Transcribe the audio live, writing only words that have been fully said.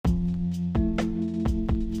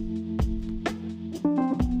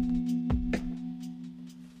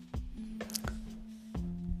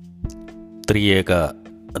ത്രിയേക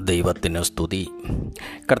ദൈവത്തിന് സ്തുതി.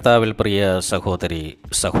 കർത്താവിൽ പ്രിയ സഹോദരി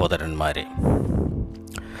സഹോദരന്മാരെ,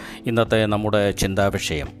 ഇന്നത്തെ നമ്മുടെ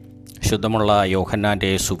ചിന്താവിഷയം ശുദ്ധമുള്ള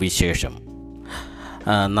യോഹന്നാൻ്റെ സുവിശേഷം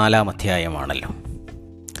 4-ാം അധ്യായമാണല്ലോ.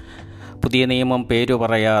 പുതിയ നിയമം പേരു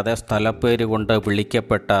പറയാതെ സ്ഥലപ്പേര് കൊണ്ട്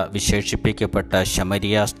വിശേഷിപ്പിക്കപ്പെട്ട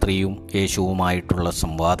ശമരിയ സ്ത്രീയും യേശുവുമായിട്ടുള്ള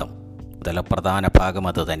സംവാദം, അതിലെ പ്രധാന ഭാഗം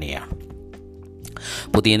അത് തന്നെയാണ്.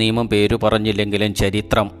 പുതിയ നിയമം പേരു പറഞ്ഞില്ലെങ്കിലും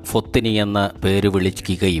ചരിത്രം ഫൊത്തിനി എന്ന് പേര്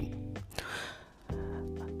വിളിക്കുകയും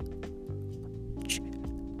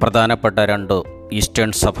പ്രധാനപ്പെട്ട 2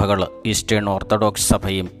 ഈസ്റ്റേൺ സഭകൾ, ഈസ്റ്റേൺ ഓർത്തഡോക്സ്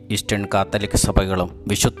സഭയും ഈസ്റ്റേൺ കാത്തലിക് സഭകളും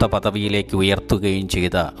വിശുദ്ധ പദവിയിലേക്ക് ഉയർത്തുകയും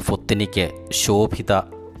ചെയ്ത ഫൊത്തിനിക്ക് ശോഭിത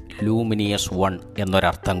ലൂമിനിയസ് 1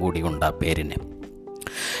 എന്നൊരർത്ഥം കൂടിയുണ്ട് ആ പേരിന്.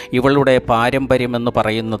 ഇവളുടെ പാരമ്പര്യമെന്ന്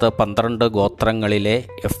പറയുന്നത് 12 ഗോത്രങ്ങളിലെ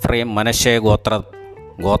എഫ്രൈം മനശ്ശെ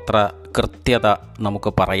ഗോത്ര കൃത്യത നമുക്ക്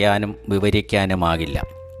പറയാനും വിവരിക്കാനുമാകില്ല.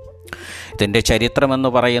 ഇതിൻ്റെ ചരിത്രമെന്ന്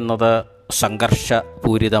പറയുന്നത്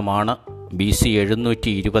സംഘർഷപൂരിതമാണ്. BC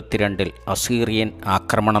 722 അസീറിയൻ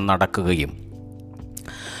ആക്രമണം നടക്കുകയും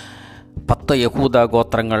 10 യഹൂദ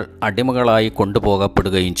ഗോത്രങ്ങൾ അടിമകളായി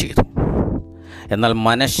കൊണ്ടുപോകപ്പെടുകയും ചെയ്തു. എന്നാൽ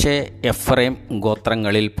മനശ്ശെ എഫ്രൈം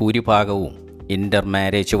ഗോത്രങ്ങളിൽ ഭൂരിഭാഗവും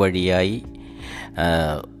ഇൻ്റർമാരേജ് വഴിയായി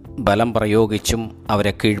ബലം പ്രയോഗിച്ചും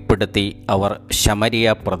അവരെ കീഴ്പ്പെടുത്തി അവർ ശമരിയ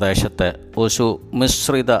പ്രദേശത്ത് ഒരു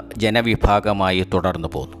മിശ്രിത ജനവിഭാഗമായി തുടർന്നു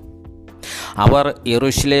പോന്നു. അവർ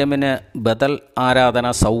യെരുശലേമിന് ബദൽ ആരാധന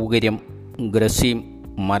സൗകര്യം ഗ്രസീം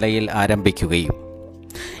മലയിൽ ആരംഭിക്കുകയും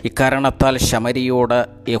ഇക്കാരണത്താൽ ശമരിയോട്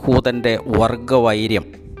യഹൂദൻ്റെ വർഗവൈര്യം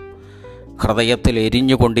ഹൃദയത്തിൽ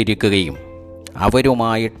എരിഞ്ഞുകൊണ്ടിരിക്കുകയും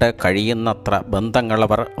അവരുമായിട്ട് കഴിയുന്നത്ര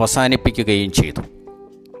ബന്ധങ്ങളവർ അവസാനിപ്പിക്കുകയും ചെയ്തു.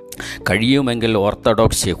 കഴിയുമെങ്കിൽ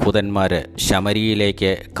ഓർത്തഡോക്സ് യഹൂദന്മാർ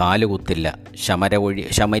ശമരിയിലേക്ക് കാലുകുത്തില്ല.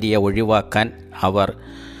 ശമരിയെ ഒഴിവാക്കാൻ അവർ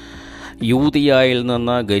യൂദിയായിൽ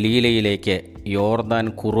നിന്ന് ഗലീലയിലേക്ക് യോർദാൻ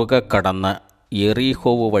കുറുകെ കടന്ന്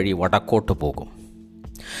യെറീഹോവ് വഴി വടക്കോട്ട് പോകും.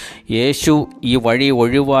 യേശു ഈ വഴി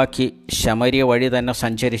ഒഴിവാക്കി ശമരിയ വഴി തന്നെ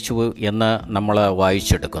സഞ്ചരിച്ചു എന്ന് നമ്മൾ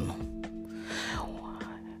വായിച്ചെടുക്കുന്നു.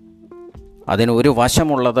 അതിന് ഒരു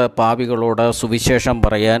വശമുള്ളത് പാപികളോട് സുവിശേഷം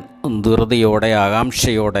പറയാൻ ധൃതിയോടെ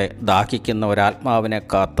ആകാംക്ഷയോടെ ദാഹിക്കുന്ന ഒരാത്മാവിനെ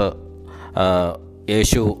കാത്ത്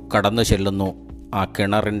യേശു കടന്നു ചെല്ലുന്നു, ആ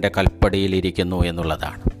കിണറിൻ്റെ കൽപ്പടിയിലിരിക്കുന്നു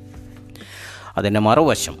എന്നുള്ളതാണ്. അതിൻ്റെ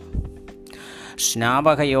മറുവശം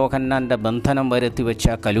സ്നാപക യോഹന്നാൻ്റെ ബന്ധനം വരുത്തി വെച്ച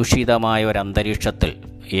കലുഷിതമായ ഒരന്തരീക്ഷത്തിൽ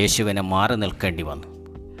യേശുവിനെ മാറി നിൽക്കേണ്ടി വന്നു.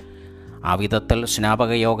 ആ വിധത്തിൽ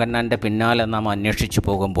സ്നാപക യോഹന്നാൻ്റെ പിന്നാലെ നാം അന്വേഷിച്ചു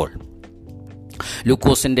പോകുമ്പോൾ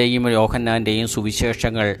ലൂക്കോസിൻ്റെയും യോഹന്നാൻ്റെയും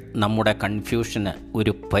സുവിശേഷങ്ങൾ നമ്മുടെ കൺഫ്യൂഷന്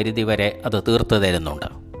ഒരു പരിധിവരെ അത് തീർത്തു തരുന്നുണ്ട്.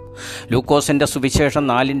 ലൂക്കോസിൻ്റെ സുവിശേഷം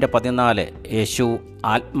 4:14 യേശു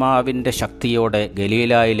ആത്മാവിൻ്റെ ശക്തിയോടെ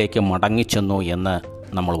ഗലീലായിലേക്ക് മടങ്ങിച്ചെന്നു എന്ന്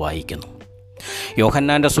നമ്മൾ വായിക്കുന്നു.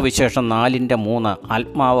 യോഹന്നാൻ്റെ സുവിശേഷം 4:3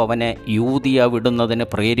 ആത്മാവ് അവനെ യൂദിയ വിടുന്നതിന്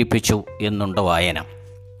പ്രേരിപ്പിച്ചു എന്നുണ്ട് വായന.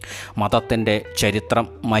 മതത്തിൻ്റെ ചരിത്രം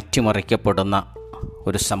മാറ്റിമറിക്കപ്പെടുന്ന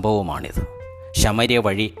ഒരു സംഭവമാണിത്. ശമര്യ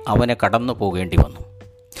വഴി അവന് കടന്നു പോകേണ്ടി വന്നു.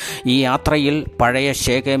 ഈ യാത്രയിൽ പഴയ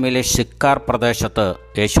ശേഖേമിലെ സിക്കാർ പ്രദേശത്ത്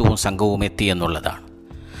യേശുവും സംഘവും എത്തി എന്നുള്ളതാണ്.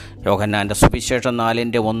 യോഹന്നാൻ്റെ സുവിശേഷം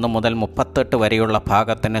 4:1 മുതൽ 38 വരെയുള്ള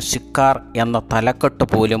ഭാഗത്തിന് സിക്കാർ എന്ന തലക്കെട്ട്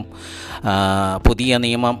പോലും പുതിയ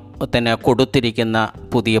നിയമത്തിന് കൊടുത്തിരിക്കുന്ന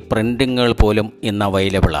പുതിയ പ്രിൻറ്റിങ്ങുകൾ പോലും ഇന്ന്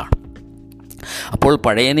അവൈലബിളാണ്. അപ്പോൾ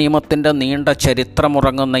പഴയ നിയമത്തിൻ്റെ നീണ്ട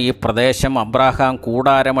ചരിത്രമുറങ്ങുന്ന ഈ പ്രദേശം അബ്രാഹാം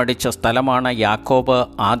കൂടാരമടിച്ച സ്ഥലമാണ്. യാക്കോബ്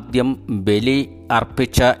ആദ്യം ബലി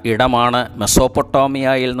അർപ്പിച്ച ഇടമാണ്.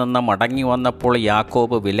 മെസോപ്പൊട്ടോമിയയിൽ നിന്ന് മടങ്ങി വന്നപ്പോൾ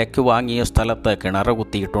യാക്കോബ് വിലയ്ക്ക് വാങ്ങിയ സ്ഥലത്ത് കിണറ്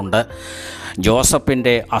കുത്തിയിട്ടുണ്ട്.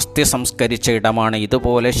 ജോസഫിൻ്റെ അസ്ഥി സംസ്കരിച്ച ഇടമാണ്.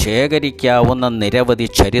 ഇതുപോലെ ശേഖരിക്കാവുന്ന നിരവധി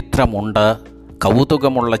ചരിത്രമുണ്ട്,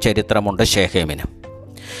 കൗതുകമുള്ള ചരിത്രമുണ്ട് ശേഖേമിന്.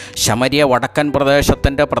 ശമരിയ വടക്കൻ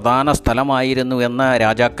പ്രദേശത്തിൻ്റെ പ്രധാന സ്ഥലമായിരുന്നു എന്ന്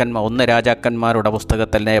രാജാക്കന്മാരുടെ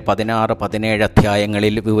പുസ്തകത്തിലെ 16-17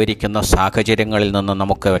 അധ്യായങ്ങളിൽ വിവരിക്കുന്ന സാഹചര്യങ്ങളിൽ നിന്ന്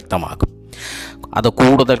നമുക്ക് വ്യക്തമാകും. അത്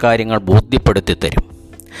കൂടുതൽ കാര്യങ്ങൾ ബോധ്യപ്പെടുത്തി തരും.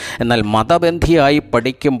 എന്നാൽ മതബന്ധിയായി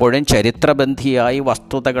പഠിക്കുമ്പോഴും ചരിത്രബന്ധിയായി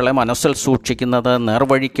വസ്തുതകളെ മനസ്സിൽ സൂക്ഷിക്കുന്നത്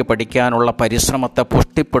നേർവഴിക്ക് പഠിക്കാനുള്ള പരിശ്രമത്തെ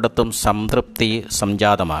പുഷ്ടിപ്പെടുത്തും, സംതൃപ്തി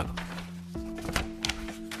സംജാതമാകും.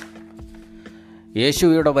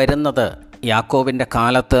 യേശുവിടെ വരുന്നത് യാക്കോബിൻ്റെ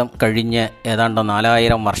കാലത്ത് കഴിഞ്ഞ് ഏതാണ്ട്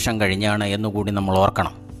 4000 വർഷം കഴിഞ്ഞാണ് എന്നുകൂടി നമ്മൾ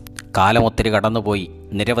ഓർക്കണം. കാലം ഒത്തിരി കടന്നുപോയി.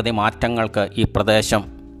 നിരവധി മാറ്റങ്ങൾക്ക് ഈ പ്രദേശം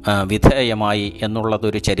വിധേയമായി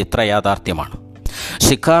എന്നുള്ളതൊരു ചരിത്ര യാഥാർത്ഥ്യമാണ്.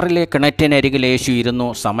 സിക്കാറിലെ കിണറ്റിനരികിൽ യേശു ഇരുന്നു.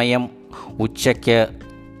 സമയം ഉച്ചയ്ക്ക്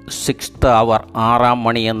 6th hour 6-ാം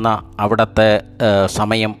മണി എന്ന അവിടുത്തെ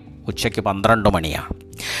സമയം ഉച്ചയ്ക്ക് 12 മണിയാണ്.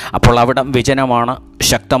 അപ്പോൾ അവിടം വിജനമാണ്,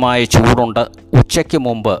 ശക്തമായ ചൂടുണ്ട്. ഉച്ചയ്ക്ക്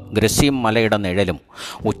മുമ്പ് ഗ്രസീം മലയുടെ നിഴലും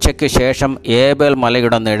ഉച്ചയ്ക്ക് ശേഷം ഏബേൽ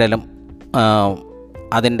മലയുടെ നിഴലും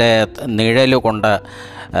അതിൻ്റെ നിഴലുകൊണ്ട്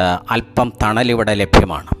അല്പം തണലിവിടെ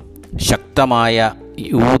ലഭ്യമാണ്. ശക്തമായ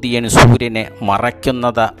യൂതിയൻ സൂര്യനെ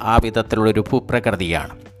മറയ്ക്കുന്നത് ആ വിധത്തിലുള്ളൊരു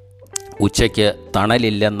ഭൂപ്രകൃതിയാണ്. ഉച്ചയ്ക്ക്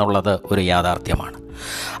തണലില്ലെന്നുള്ളത് ഒരു യാഥാർത്ഥ്യമാണ്.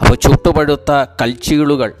 അപ്പോൾ ചുട്ടുപഴുത്ത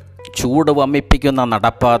കൽച്ചീളുകൾ, ചൂട് വമ്മിപ്പിക്കുന്ന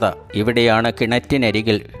നടപ്പാത, ഇവിടെയാണ്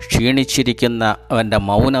കിണറ്റിനരികിൽ ക്ഷീണിച്ചിരിക്കുന്നവൻ്റെ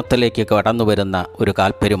മൗനത്തിലേക്ക് കടന്നു വരുന്ന ഒരു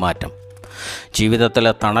കാൽപ്പെരുമാറ്റം. ജീവിതത്തിൽ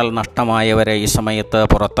തണൽ നഷ്ടമായവരെ ഈ സമയത്ത്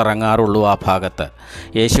പുറത്തിറങ്ങാറുള്ളൂ. ആ ഭാഗത്ത്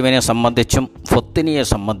യേശുവിനെ സംബന്ധിച്ചും ഫൊത്തിനിയെ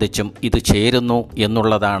സംബന്ധിച്ചും ഇത് ചേരുന്നു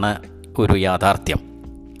എന്നുള്ളതാണ് ഒരു യാഥാർത്ഥ്യം.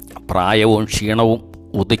 പ്രായവും ക്ഷീണവും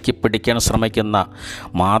ഒതുക്കിപ്പിടിക്കാൻ ശ്രമിക്കുന്ന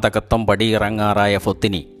മാദകത്വം പടിയിറങ്ങാറായ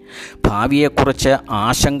ഫൊത്തിനി, ഭാവിയെക്കുറിച്ച്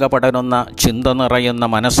ആശങ്കപ്പെടരുന്ന ചിന്ത നിറയുന്ന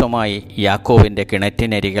മനസ്സുമായി യാക്കോവിൻ്റെ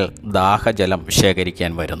കിണറ്റിനരികിൽ ദാഹജലം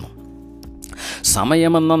ശേഖരിക്കാൻ വരുന്നു.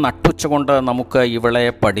 സമയമെന്ന നട്ടുച്ച കൊണ്ട് നമുക്ക് ഇവളെ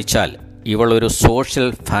പഠിച്ചാൽ ഇവളൊരു സോഷ്യൽ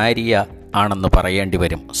ഫാരിയ ആണെന്ന് പറയേണ്ടി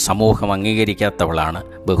വരും. സമൂഹം അംഗീകരിക്കാത്തവളാണ്,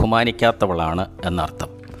 ബഹുമാനിക്കാത്തവളാണ് എന്നർത്ഥം.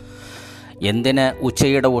 എന്തിന്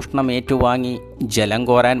ഉച്ചയുടെ ഉഷ്ണം ഏറ്റുവാങ്ങി ജലം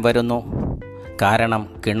കോരാൻ വരുന്നു? കാരണം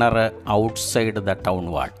കിണർ ഔട്ട്സൈഡ് ദ ടൗൺ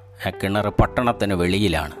വാൾ, കിണർ പട്ടണത്തിന്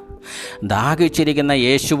വെളിയിലാണ്. ദാഹിച്ചിരിക്കുന്ന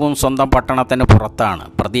യേശുവും സ്വന്തം പട്ടണത്തിന് പുറത്താണ്.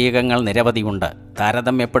 പ്രതീകങ്ങൾ നിരവധിയുണ്ട്.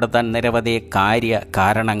 താരതമ്യപ്പെടുത്താൻ നിരവധി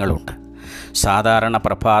കാരണങ്ങളുണ്ട്. സാധാരണ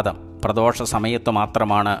പ്രദോഷ സമയത്ത്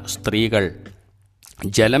മാത്രമാണ് സ്ത്രീകൾ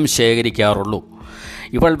ജലം ശേഖരിക്കാറുള്ളൂ.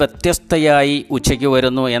 ഇവൾ വ്യത്യസ്തയായി ഉച്ചയ്ക്ക്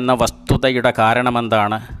വരുന്നു എന്ന വസ്തുതയുടെ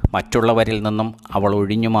കാരണമെന്താണ്? മറ്റുള്ളവരിൽ നിന്നും അവൾ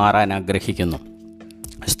ഒഴിഞ്ഞു മാറാൻ ആഗ്രഹിക്കുന്നു.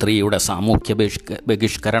 സ്ത്രീയുടെ സാമൂഹ്യ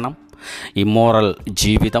ബഹിഷ്കരണം, ഇമ്മോറൽ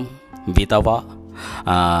ജീവിതം, വിധവ,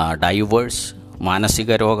 ഡൈവേഴ്സ്,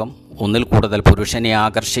 മാനസിക രോഗം, ഒന്നിൽ കൂടുതൽ പുരുഷനെ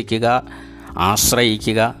ആകർഷിക്കുക,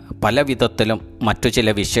 ആശ്രയിക്കുക, പല വിധത്തിലും മറ്റു ചില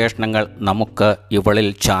വിശേഷണങ്ങൾ നമുക്ക് ഇവളിൽ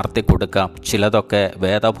ചാർത്തി കൊടുക്കാം. ചിലതൊക്കെ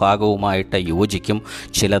വേദഭാഗവുമായിട്ട് യോജിക്കും,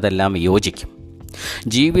 ചിലതെല്ലാം യോജിക്കും.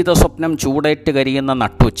 ജീവിത സ്വപ്നം ചൂടേറ്റ് കരിയുന്ന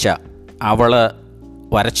നട്ടുച്ച അവൾ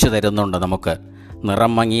വരച്ചു തരുന്നുണ്ട് നമുക്ക്.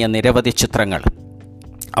 നിറം മങ്ങിയ നിരവധി ചിത്രങ്ങൾ.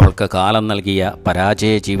 അവൾക്ക് കാലം നൽകിയ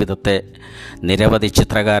പരാജയ ജീവിതത്തെ നിരവധി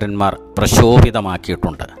ചിത്രകാരന്മാർ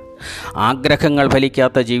പ്രശോഭിതമാക്കിയിട്ടുണ്ട്. ആഗ്രഹങ്ങൾ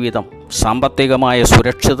ഫലിക്കാത്ത ജീവിതം, സാമ്പത്തികമായ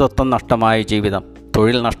സുരക്ഷിതത്വം നഷ്ടമായ ജീവിതം,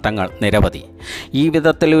 തൊഴിൽ നഷ്ടങ്ങൾ നിരവധി. ഈ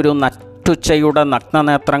വിധത്തിൽ ഒരു നട്ടുച്ചയുടെ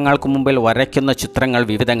നഗ്നനേത്രങ്ങൾക്ക് മുമ്പിൽ വരയ്ക്കുന്ന ചിത്രങ്ങൾ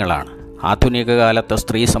വിവിധങ്ങളാണ്. ആധുനിക കാലത്ത്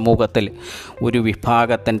സ്ത്രീ സമൂഹത്തിൽ ഒരു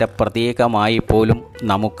വിഭാഗത്തിൻ്റെ പ്രതീകമായി പോലും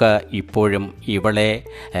നമുക്ക് ഇപ്പോഴും ഇവളെ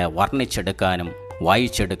വർണ്ണിച്ചെടുക്കാനും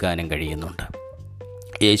വായിച്ചെടുക്കാനും കഴിയുന്നുണ്ട്.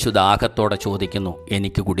 യേശു ദാഹത്തോടെ ചോദിക്കുന്നു,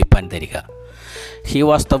 എനിക്ക് കുടിപ്പാൻ തരിക. He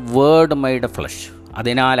was the word made flesh.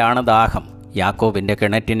 അതിനാലാണ് ദാഹം. യാക്കോബിൻ്റെ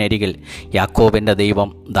കിണറ്റിനരികിൽ യാക്കോബിൻ്റെ ദൈവം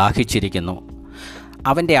ദാഹിച്ചിരിക്കുന്നു.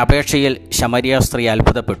 അവൻ്റെ അപേക്ഷയിൽ ശമരിയ സ്ത്രീ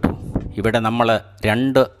അത്ഭുതപ്പെട്ടു. ഇവിടെ നമ്മൾ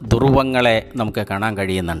രണ്ട് ധ്രുവങ്ങളെ നമുക്ക് കാണാൻ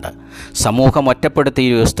കഴിയുന്നുണ്ട്. സമൂഹം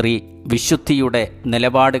ഒറ്റപ്പെടുത്തിയ സ്ത്രീ, വിശുദ്ധിയുടെ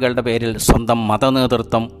നിലപാടുകളുടെ പേരിൽ സ്വന്തം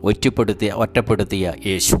മതനേതൃത്വം ഒറ്റപ്പെടുത്തിയ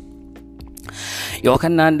യേശു.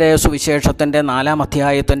 യോഹന്നാൻ്റെ സുവിശേഷത്തിൻ്റെ 4-ാം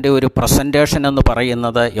അധ്യായത്തിൻ്റെ ഒരു പ്രസൻറ്റേഷൻ എന്ന്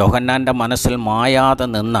പറയുന്നത് യോഹന്നാൻ്റെ മനസ്സിൽ മായാതെ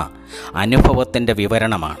നിന്ന അനുഭവത്തിൻ്റെ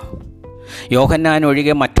വിവരണമാണ്. യോഹന്നാൻ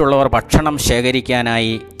ഒഴികെ മറ്റുള്ളവർ ഭക്ഷണം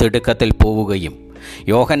ശേഖരിക്കാനായി തിടുക്കത്തിൽ പോവുകയും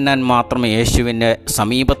യോഹന്നാൻ മാത്രം യേശുവിൻ്റെ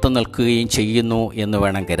സമീപത്ത് നിൽക്കുകയും ചെയ്യുന്നു എന്ന്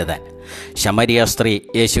വേണം കരുതാൻ. ശമരിയ സ്ത്രീ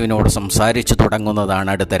യേശുവിനോട് സംസാരിച്ചു തുടങ്ങുന്നതാണ്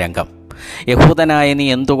അടുത്ത രംഗം. യഹൂദനായ നീ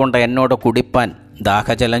എന്തുകൊണ്ട് എന്നോട് കുടിപ്പാൻ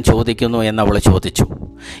ദാഹജലം ചോദിക്കുന്നു എന്നവൾ ചോദിച്ചു.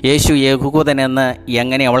 യേശു യഹൂദനെന്ന്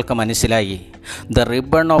എങ്ങനെ അവൾക്ക് മനസ്സിലായി? The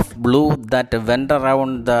ribbon of blue that went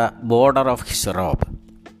around the border of his robe.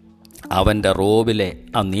 അവൻ്റെ റോബിലെ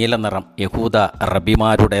ആ നീലനിറം യഹൂദ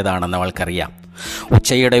റബിമാരുടേതാണെന്ന് അവൾക്കറിയാം.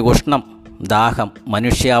 ഉച്ചയുടെ ഉഷ്ണം, ദാഹം,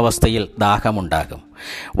 മനുഷ്യാവസ്ഥയിൽ ദാഹമുണ്ടാകും.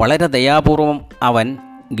 വളരെ ദയാപൂർവം അവൻ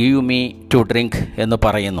ഗീവ് മീ ടു ഡ്രിങ്ക് എന്ന്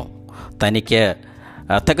പറയുന്നു. തനിക്ക്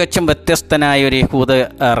തികച്ചും വ്യത്യസ്തനായ ഒരു യഹൂദ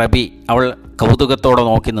റബി അവൾ കൗതുകത്തോടെ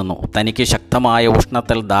നോക്കി നിന്നു. തനിക്ക് ശക്തമായ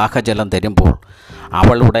ഉഷ്ണത്തിൽ ദാഹജലം തരുമ്പോൾ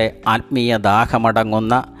അവളുടെ ആത്മീയ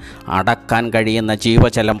ദാഹമടങ്ങുന്ന, അടക്കാൻ കഴിയുന്ന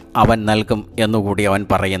ജീവജലം അവൻ നൽകും എന്നുകൂടി അവൻ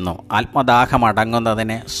പറയുന്നു.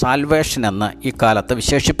 ആത്മദാഹമടങ്ങുന്നതിനെ സാൽവേഷൻ എന്ന് ഇക്കാലത്ത്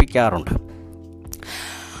വിശേഷിപ്പിക്കാറുണ്ട്.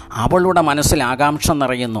 അവളുടെ മനസ്സിൽ ആകാംക്ഷ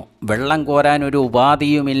നിറയുന്നു. വെള്ളം കോരാനൊരു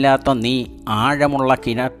ഉപാധിയുമില്ലാത്ത നീ ആഴമുള്ള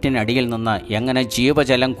കിണറ്റിനടിയിൽ നിന്ന് എങ്ങനെ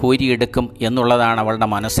ജീവജലം കോരിയെടുക്കും എന്നുള്ളതാണ് അവളുടെ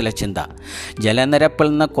മനസ്സിലെ ചിന്ത. ജലനിരപ്പിൽ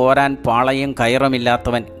നിന്ന് കോരാൻ പാളയും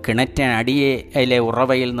കയറുമില്ലാത്തവൻ കിണറ്റിനടിയിലെ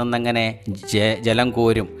ഉറവയിൽ നിന്നെങ്ങനെ ജലം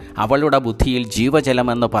കോരും? അവളുടെ ബുദ്ധിയിൽ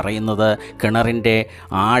ജീവജലമെന്ന് പറയുന്നത്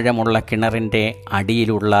ആഴമുള്ള കിണറിൻ്റെ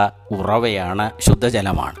അടിയിലുള്ള ഉറവയാണ്,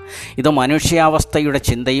 ശുദ്ധജലമാണ്. ഇത് മനുഷ്യാവസ്ഥയുടെ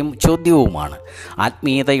ചിന്തയും ചോദ്യവുമാണ്.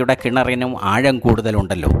 ആത്മീയതയുടെ കിണറിനും ആഴം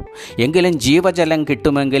കൂടുതലുണ്ടല്ലോ. എങ്കിലും ജീവജലം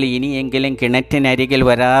കിട്ടുമെങ്കിൽ ഇനിയെങ്കിലും കിണറ്റിനരികിൽ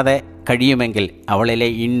വരാതെ കഴിയുമെങ്കിൽ അവളിലെ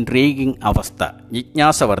ഇൻട്രീഗിങ് അവസ്ഥ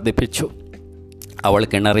ജിജ്ഞാസ വർദ്ധിപ്പിച്ചു. അവൾ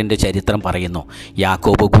കിണറിൻ്റെ ചരിത്രം പറയുന്നു.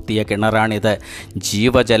 യാക്കോബ് കുത്തിയ കിണറാണിത്,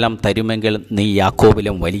 ജീവജലം തരുമെങ്കിൽ നീ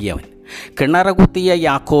യാക്കോബിലും വലിയവൻ. കിണർ കുത്തിയ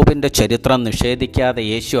യാക്കോബിൻ്റെ ചരിത്രം നിഷേധിക്കാതെ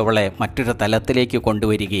യേശു അവളെ മറ്റൊരു തലത്തിലേക്ക്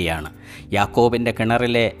കൊണ്ടുവരികയാണ്. യാക്കോബിൻ്റെ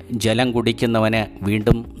കിണറിലെ ജലം കുടിക്കുന്നവന്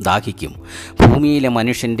വീണ്ടും ദാഹിക്കും. ഭൂമിയിലെ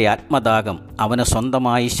മനുഷ്യൻ്റെ ആത്മദാഹം അവന്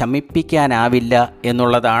സ്വന്തമായി ശമിപ്പിക്കാനാവില്ല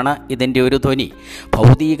എന്നുള്ളതാണ് ഇതിൻ്റെ ഒരു ധ്വനി.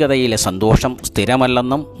 ഭൗതികതയിലെ സന്തോഷം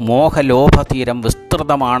സ്ഥിരമല്ലെന്നും മോഹലോഭതീരം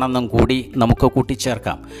വിസ്തൃതമാണെന്നും കൂടി നമുക്ക്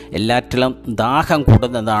കൂട്ടിച്ചേർക്കാം. എല്ലാറ്റിലും ദാഹം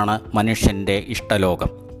കൂടുന്നതാണ് മനുഷ്യൻ്റെ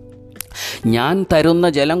ഇഷ്ടലോകം. ഞാൻ തരുന്ന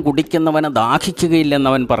ജലം കുടിക്കുന്നവന്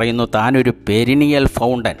ദാഹിക്കുകയില്ലെന്നവൻ പറയുന്നു. താനൊരു പെരിനിയൽ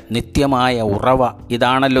ഫൗണ്ടൻ, നിത്യമായ ഉറവ.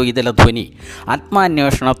 ഇതാണല്ലോ ഇതിലെ ധ്വനി.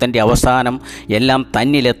 ആത്മാന്വേഷണത്തിൻ്റെ അവസാനം എല്ലാം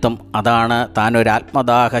തന്നിലെത്തും. അതാണ് താനൊരു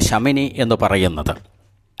ആത്മദാഹ ശമിനി എന്ന് പറയുന്നത്.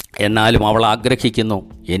 എന്നാലും അവൾ ആഗ്രഹിക്കുന്നു,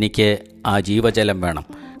 എനിക്ക് ആ ജീവജലം വേണം.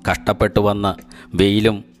 കഷ്ടപ്പെട്ടു വന്ന്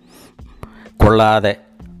വെയിലും കൊള്ളാതെ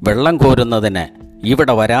വെള്ളം കോരുന്നതിന്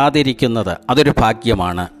ഇവിടെ വരാതിരിക്കുന്നത് അതൊരു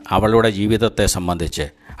ഭാഗ്യമാണ് അവളുടെ ജീവിതത്തെ സംബന്ധിച്ച്.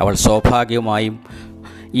 അവൾ സ്വാഭാവികമായും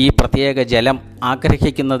ഈ പ്രത്യേക ജലം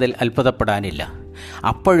ആഗ്രഹിക്കുന്നതിൽ അത്ഭുതപ്പെടാനില്ല.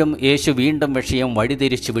 അപ്പോഴും യേശു വീണ്ടും വിഷയം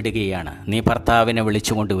വഴിതിരിച്ചു വിടുകയാണ്. നീ ഭർത്താവിനെ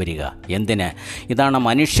വിളിച്ചുകൊണ്ടുവരിക. എന്തിന്? ഇതാണ്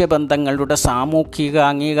മനുഷ്യബന്ധങ്ങളുടെ സാമൂഹിക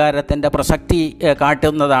അംഗീകാരത്തിൻ്റെ പ്രസക്തി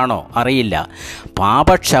കാട്ടുന്നതാണോ? അറിയില്ല.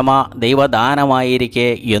 പാപക്ഷമ ദൈവദാനമായിരിക്കെ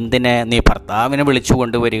എന്തിന് നീ ഭർത്താവിനെ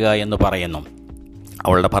വിളിച്ചുകൊണ്ടുവരിക എന്ന് പറയുന്നു.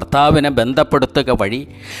 അവളുടെ ഭർത്താവിനെ ബന്ധപ്പെടുത്തുക വഴി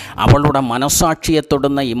അവളുടെ മനസ്സാക്ഷിയെ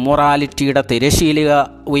തൊടുന്ന ഇമ്മൊറാലിറ്റിയുടെ തിരശീലിക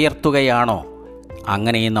ഉയർത്തുകയാണോ?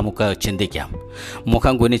 അങ്ങനെയും നമുക്ക് ചിന്തിക്കാം.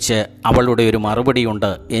 മുഖം കുനിച്ച് അവളുടെ ഒരു മറുപടിയുണ്ട്,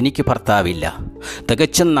 എനിക്ക് ഭർത്താവില്ല.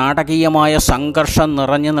 തികച്ചും നാടകീയമായ സംഘർഷം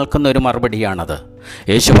നിറഞ്ഞു നിൽക്കുന്ന ഒരു മറുപടിയാണത്.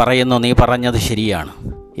 യേശു പറയുന്നു, നീ പറഞ്ഞത് ശരിയാണ്.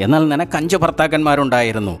 എന്നാൽ നിനക്ക് 5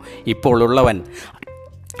 ഭർത്താക്കന്മാരുണ്ടായിരുന്നു. ഇപ്പോൾ ഉള്ളവൻ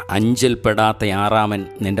 5-ൽ പെടാത്ത 6-ാമൻ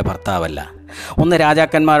നിൻ്റെ ഭർത്താവല്ല. 1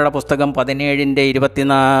 രാജാക്കന്മാരുടെ പുസ്തകം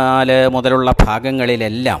 17-24 മുതലുള്ള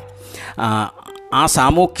ഭാഗങ്ങളിലെല്ലാം ആ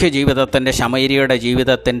സാമൂഹ്യ ജീവിതത്തിൻ്റെ, ശമര്യയുടെ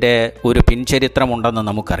ജീവിതത്തിൻ്റെ ഒരു പിൻചരിത്രമുണ്ടെന്ന്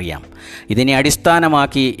നമുക്കറിയാം. ഇതിനെ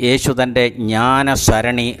അടിസ്ഥാനമാക്കി യേശു തൻ്റെ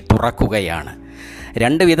ജ്ഞാനസരണി തുറക്കുകയാണ്.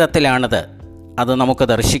 2 വിധത്തിലാണിത് അത് നമുക്ക്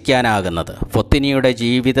ദർശിക്കാനാകുന്നത്. ഫൊത്തിനിയുടെ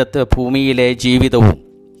ഭൂമിയിലെ ജീവിതവും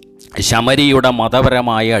ശമരിയുടെ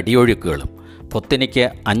മതപരമായ അടിയൊഴുക്കുകളും. ഫൊത്തിനിക്ക്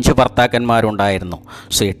 5 ഭർത്താക്കന്മാരുണ്ടായിരുന്നു.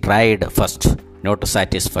 So he tried first, not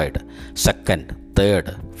satisfied, second,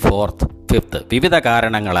 third, fourth, fifth. വിവിധ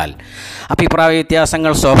കാരണങ്ങളാൽ അഭിപ്രായ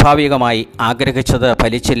വ്യത്യാസങ്ങൾ സ്വാഭാവികമായി. ആഗ്രഹിച്ചത്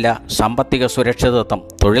ഫലിച്ചില്ല. സാമ്പത്തിക സുരക്ഷിതത്വം,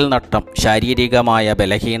 തൊഴിൽ നഷ്ടം, ശാരീരികമായ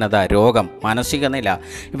ബലഹീനത, രോഗം, മാനസിക നില,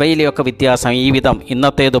 ഇവയിലെയൊക്കെ വ്യത്യാസം. ഈ വിധം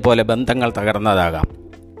ഇന്നത്തേതുപോലെ ബന്ധങ്ങൾ തകർന്നതാകാം.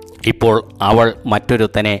 ഇപ്പോൾ അവൾ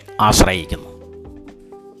മറ്റൊരുത്തനെ ആശ്രയിക്കുന്നു.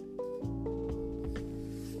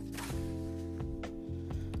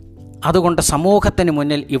 അതുകൊണ്ട് സമൂഹത്തിന്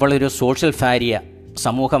മുന്നിൽ ഇവളൊരു സോഷ്യൽ ഫാരിയ,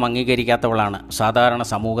 സമൂഹം അംഗീകരിക്കാത്തവളാണ്. സാധാരണ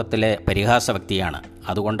സമൂഹത്തിലെ പരിഹാസ വ്യക്തിയാണ്.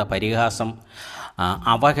 അതുകൊണ്ട് പരിഹാസം,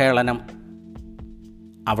 അവഹേളനം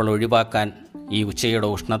അവൾ ഒഴിവാക്കാൻ ഈ ഉച്ചയുടെ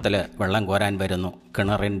ഉഷ്ണത്തിൽ വെള്ളം കോരാൻ വരുന്നു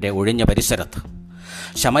കിണറിൻ്റെ ഒഴിഞ്ഞ പരിസരത്ത്.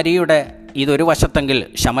 ശമരിയുടെ ഇതൊരു വശത്തെങ്കിൽ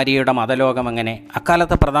ശമരിയുടെ മതലോകം എങ്ങനെ?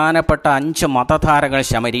 അക്കാലത്ത് പ്രധാനപ്പെട്ട 5 മതധാരകൾ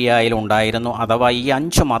ശമരിയയിലുണ്ടായിരുന്നു. അഥവാ ഈ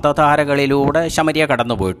 5 മതധാരകളിലൂടെ ശമരിയ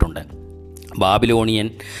കടന്നുപോയിട്ടുണ്ട്. ബാബിലോണിയൻ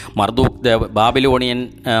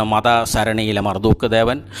മതസരണിയിലെ മർദൂക്ക്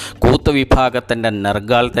ദേവൻ, കൂത്ത് വിഭാഗത്തിൻ്റെ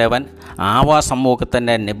നെർഗാൽ ദേവൻ, ആവാ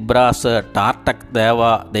സമൂഹത്തിൻ്റെ നിബ്രാസ്, ടാർട്ടക്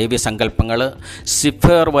ദൈവസങ്കല്പങ്ങൾ,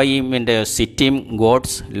 സിഫേർ വയീമിൻ്റെ സിറ്റിം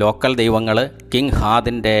ഗോഡ്സ്, ലോക്കൽ ദൈവങ്ങൾ, കിങ്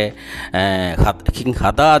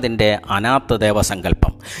ഹദാദിൻ്റെ അനാത്ത്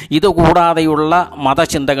ദേവസങ്കല്പം. ഇതുകൂടാതെയുള്ള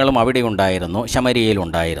മതചിന്തകളും അവിടെ ഉണ്ടായിരുന്നു,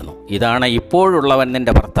 ശമരിയയിലുണ്ടായിരുന്നു. ഇതാണ് ഇപ്പോഴുള്ളവൻ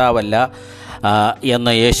നിൻ്റെ ഭർത്താവല്ല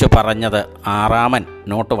എന്ന് യേശു പറഞ്ഞത്. 6-ാമൻ,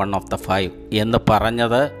 നോട്ട് 1 of the 5 എന്ന്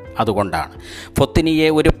പറഞ്ഞത് അതുകൊണ്ടാണ്. ഫൊത്തിനിയെ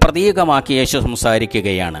ഒരു പ്രതീകമാക്കി യേശു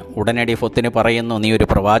സംസാരിക്കുകയാണ്. ഉടനടി ഫൊത്തിനി പറയുന്നു, നീ ഒരു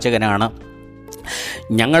പ്രവാചകനാണ്.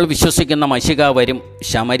 ഞങ്ങൾ വിശ്വസിക്കുന്ന മശിഹ വരും.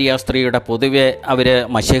 ശമരിയ സ്ത്രീയുടെ പൊതുവെ അവർ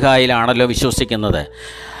മശിഹായിലാണല്ലോ വിശ്വസിക്കുന്നത്.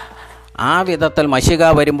 ആ വിധത്തിൽ മശിഹ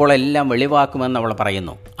വരുമ്പോൾ എല്ലാം വെളിവാക്കുമെന്ന് അവൾ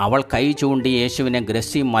പറയുന്നു. അവൾ കൈ ചൂണ്ടി യേശുവിനെ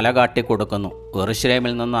ഗ്രസി മല കാട്ടിക്കൊടുക്കുന്നു.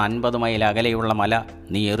 യെരുശലേമിൽ നിന്ന് 50 മൈൽ അകലെയുള്ള മല.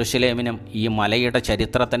 നീ യെരുശലേമിനും ഈ മലയുടെ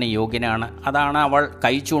ചരിത്രത്തിന് യോഗ്യനാണ്. അതാണ് അവൾ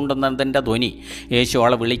കൈ ചൂണ്ടുന്നതിൻ്റെ ധ്വനി. യേശു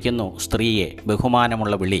അവളെ വിളിക്കുന്നു സ്ത്രീയെ,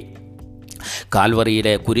 ബഹുമാനമുള്ള വിളി.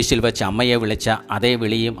 കാൽവറിയിലെ കുരിശിൽ വെച്ച് അമ്മയെ വിളിച്ച അതേ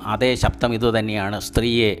വിളിയും അതേ ശബ്ദം ഇതുതന്നെയാണ്.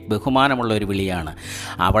 സ്ത്രീയെ ബഹുമാനമുള്ള ഒരു വിളിയാണ്.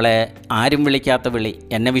 അവളെ ആരും വിളിക്കാത്ത വിളി.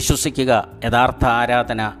 എന്നെ വിശ്വസിക്കുക, യഥാർത്ഥ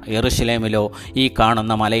ആരാധന യെരുശലേമിലോ ഈ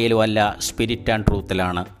കാണുന്ന മലയിലോ അല്ല, സ്പിരിറ്റ് ആൻഡ്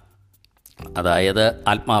ട്രൂത്തിലാണ്. അതായത്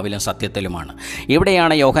ആത്മാവിലും സത്യത്തിലുമാണ്.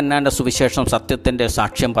 ഇവിടെയാണ് യോഹന്നാൻ്റെ സുവിശേഷം സത്യത്തിൻ്റെ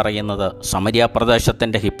സാക്ഷ്യം പറയുന്നത്. സമരിയ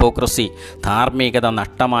പ്രദേശത്തിൻ്റെ ഹിപ്പോക്രസി, ധാർമ്മികത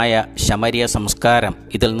നഷ്ടമായ ശമരിയ സംസ്കാരം,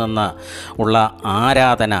 ഇതിൽ നിന്ന് ഉള്ള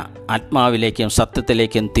ആരാധന ആത്മാവിലേക്കും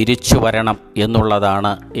സത്യത്തിലേക്കും തിരിച്ചു വരണം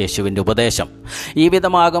എന്നുള്ളതാണ് യേശുവിൻ്റെ ഉപദേശം. ഈ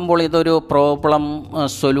വിധമാകുമ്പോൾ ഇതൊരു പ്രോബ്ലം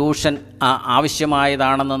സൊല്യൂഷൻ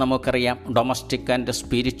ആവശ്യമായതാണെന്ന് നമുക്കറിയാം. ഡൊമസ്റ്റിക് ആൻഡ്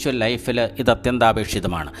സ്പിരിച്വൽ ലൈഫിൽ ഇത്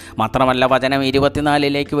അത്യന്താപേക്ഷിതമാണ്. മാത്രമല്ല വചനം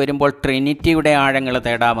 24 വരുമ്പോൾ ട്രിനിറ്റിയുടെ ആഴങ്ങൾ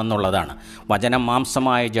തേടാമെന്നുള്ളതാണ്. വചനം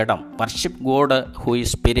മാംസമായ ജഡം, worship God who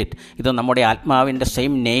is spirit, ഇത് നമ്മുടെ ആത്മാവിൻ്റെ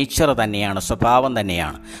സെയിം നേച്ചർ തന്നെയാണ്, സ്വഭാവം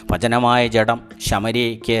തന്നെയാണ്. വചനമായ ജഡം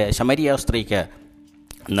ശമരിയ സ്ത്രീക്ക്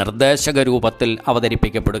നിർദ്ദേശക രൂപത്തിൽ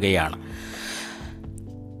അവതരിപ്പിക്കപ്പെടുകയാണ്.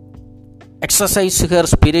 Exercise her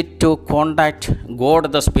spirit to contact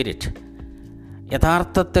God the spirit.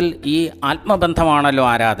 യഥാർത്ഥത്തിൽ ഈ ആത്മബന്ധമാണല്ലോ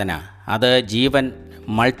ആരാധന. അത് ജീവൻ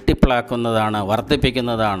മൾട്ടിപ്പിളാക്കുന്നതാണ്,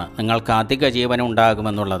 വർദ്ധിപ്പിക്കുന്നതാണ്, നിങ്ങൾക്ക് അധിക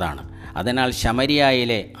ജീവനുണ്ടാകുമെന്നുള്ളതാണ്. അതിനാൽ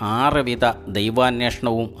ശമരിയായിലെ 6 വിധ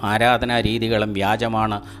ദൈവാന്വേഷണവും ആരാധനാ രീതികളും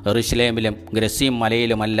വ്യാജമാണ്. യെരുശലേമിലും ഗെരിസിം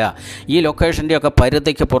മലയിലുമല്ല, ഈ ലൊക്കേഷൻ്റെയൊക്കെ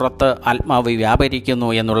പരിധിക്ക് പുറത്ത് ആത്മാവ് വ്യാപരിക്കുന്നു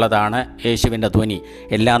എന്നുള്ളതാണ് യേശുവിൻ്റെ ധ്വനി.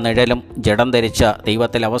 എല്ലാ നിഴലും ജഡം ധരിച്ച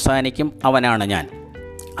ദൈവത്തിൽ അവസാനിക്കും, അവനാണ് ഞാൻ.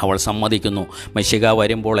 അവൾ സമ്മതിക്കുന്നു, മെശിഹ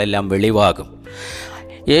വരുമ്പോൾ എല്ലാം വെളിവാകും.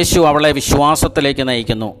 യേശു അവളെ വിശ്വാസത്തിലേക്ക്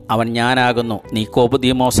നയിക്കുന്നു. അവൻ ഞാനാകുന്നു.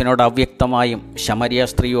 നിക്കോദീമോസിനോട് അവ്യക്തമായും ശമരിയ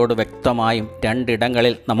സ്ത്രീയോട് വ്യക്തമായും 2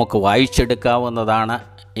 ഇടങ്ങളിൽ നമുക്ക് വായിച്ചെടുക്കാവുന്നതാണ്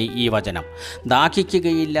ഈ വചനം.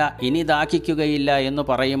 ദാഹിക്കുകയില്ല, ഇനി ദാഹിക്കുകയില്ല എന്ന്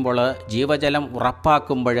പറയുമ്പോൾ ജീവജലം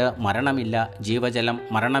ഉറപ്പാക്കുമ്പോൾ മരണമില്ല. ജീവജലം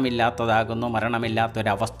മരണമില്ലാത്തതാകുന്നു,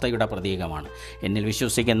 മരണമില്ലാത്തൊരവസ്ഥയുടെ പ്രതീകമാണ്. എന്നിൽ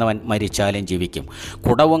വിശ്വസിക്കുന്നവൻ മരിച്ചാലും ജീവിക്കും.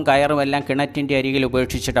 കുടവും കയറും എല്ലാം കിണറ്റിൻ്റെ അരികിൽ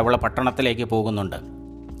ഉപേക്ഷിച്ചിട്ട് അവൾ പട്ടണത്തിലേക്ക് പോകുന്നുണ്ട്.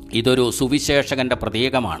 ഇതൊരു സുവിശേഷകൻ്റെ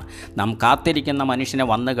പ്രതീകമാണ്. നാം കാത്തിരിക്കുന്ന മനുഷ്യനെ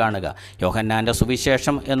വന്നു കാണുക. യോഹന്നാൻ്റെ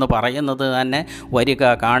സുവിശേഷം എന്ന് പറയുന്നത് തന്നെ വരിക,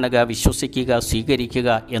 കാണുക, വിശ്വസിക്കുക, സ്വീകരിക്കുക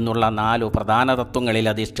എന്നുള്ള 4 പ്രധാന തത്വങ്ങളിൽ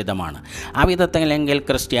അധിഷ്ഠിതമാണ്. ആ വിധത്തിലെങ്കിൽ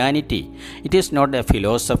Christianity it is not a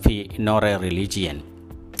philosophy nor a religion.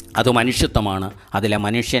 അത് മനുഷ്യത്വമാണ്. അതിലെ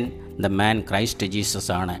മനുഷ്യൻ ദ മാൻ ക്രൈസ്റ്റ് ജീസസ്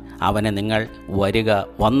ആണ്. അവനെ നിങ്ങൾ വരിക,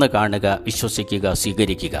 വന്ന് കാണുക, വിശ്വസിക്കുക,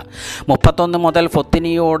 സ്വീകരിക്കുക. 31 മുതൽ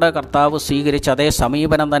ഫൊത്തിനിയോട് കർത്താവ് സ്വീകരിച്ച അതേ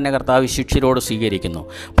സമീപനം തന്നെ കർത്താവ് ശിഷ്യരോട് സ്വീകരിക്കുന്നു.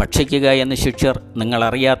 ഭക്ഷിക്കുക എന്ന് ശിഷ്യർ,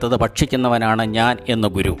 നിങ്ങളറിയാത്തത് ഭക്ഷിക്കുന്നവനാണ് ഞാൻ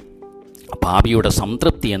എന്ന് ഗുരു. പാപിയുടെ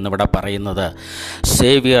സംതൃപ്തി എന്നിവിടെ പറയുന്നത്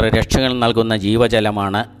സേവിയർ, രക്ഷകൻ നൽകുന്ന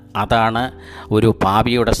ജീവജലമാണ്. അതാണ് ഒരു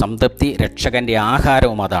പാപിയുടെ സംതൃപ്തി. രക്ഷകൻ്റെ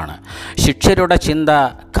ആഹാരവും അതാണ്. ശിഷ്യരുടെ ചിന്ത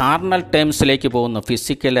കാർണൽ ടേംസിലേക്ക് പോകുന്നു.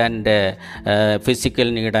 ഫിസിക്കൽ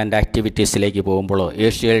നീഡ് ആൻഡ് ആക്ടിവിറ്റീസിലേക്ക് പോകുമ്പോൾ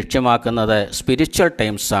യേശു ലക്ഷ്യമാക്കുന്നത് സ്പിരിച്വൽ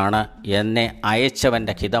ടേംസാണ്. എന്നെ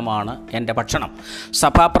അയച്ചവൻ്റെ ഹിതമാണ് എൻ്റെ ഭക്ഷണം.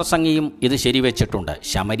 സഭാപ്രസംഗിയും ഇത് ശരിവെച്ചിട്ടുണ്ട്.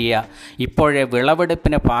 ശമരിയ ഇപ്പോഴേ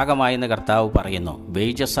വിളവെടുപ്പിന് പാകമായെന്ന് കർത്താവ് പറയുന്നു.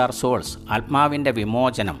 വേജസ് ആർ സോൾസ്, ആത്മാവിൻ്റെ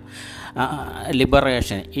വിമോചനം,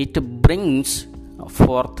 liberation. It brings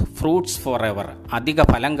forth fruits for ever. അധിക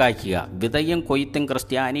ഫലം കായ്ക്കുക. വിതയും കൊയ്ത്തും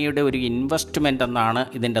ക്രിസ്ത്യാനിയുടെ ഒരു ഇൻവെസ്റ്റ്മെൻ്റ് എന്നാണ്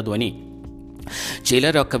ഇതിൻ്റെ ധ്വനി.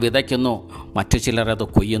 ചിലരൊക്കെ വിതയ്ക്കുന്നു, മറ്റു ചിലരത്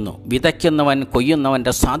കൊയ്യുന്നു. വിതയ്ക്കുന്നവൻ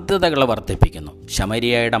കൊയ്യുന്നവൻ്റെ സാധ്യതകൾ വർദ്ധിപ്പിക്കുന്നു.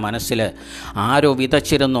 ശമരിയയുടെ മനസ്സിൽ ആരോ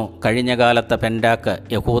വിതച്ചിരുന്നു. കഴിഞ്ഞ കാലത്തെ പെൻഡാക്ക്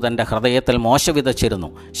യഹൂദൻ്റെ ഹൃദയത്തിൽ മോശ വിതച്ചിരുന്നു.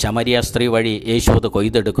 ശമരിയ സ്ത്രീ വഴി യേശു അത്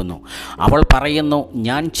കൊയ്തെടുക്കുന്നു. അവൾ പറയുന്നു,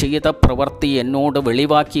 ഞാൻ ചെയ്ത പ്രവൃത്തി എന്നോട്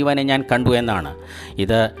വെളിവാക്കിയവനെ ഞാൻ കണ്ടു എന്നാണ്.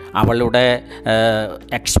 ഇത് അവളുടെ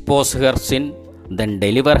expose her sin, then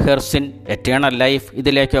deliver her sin, eternal life,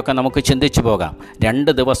 ഇതിലേക്കൊക്കെ നമുക്ക് ചിന്തിച്ചു പോകാം.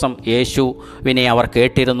 2 ദിവസം യേശുവിനെ അവർ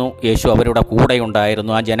കേട്ടിരുന്നു. യേശു അവരുടെ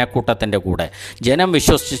കൂടെയുണ്ടായിരുന്നു, ആ ജനക്കൂട്ടത്തിൻ്റെ കൂടെ. ജനം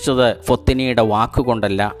വിശ്വസിച്ചത് ഫൊത്തിനിയുടെ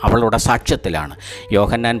വാക്കുകൊണ്ടല്ല, അവളുടെ സാക്ഷ്യത്തിലാണ്.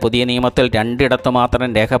 യോഹന്നാൻ പുതിയ നിയമത്തിൽ 2 ഇടത്ത്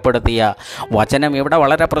മാത്രം രേഖപ്പെടുത്തിയ വചനം ഇവിടെ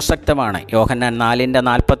വളരെ പ്രസക്തമാണ്. യോഹന്നാൻ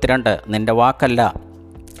 4:42, നിൻ്റെ വാക്കല്ല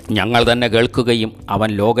ഞങ്ങൾ തന്നെ കേൾക്കുകയും അവൻ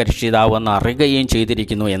ലോകരക്ഷിതാവെന്ന് അറിയുകയും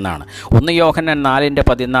ചെയ്തിരിക്കുന്നു എന്നാണ്. 1 യോഹന്നാൻ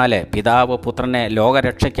 4:14, പിതാവ് പുത്രനെ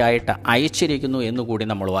ലോകരക്ഷയ്ക്കായിട്ട് അയച്ചിരിക്കുന്നു എന്നുകൂടി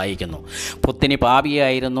നമ്മൾ വായിക്കുന്നു. പുത്തിനി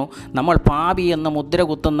പാപിയായിരുന്നു. നമ്മൾ പാപി എന്ന് മുദ്ര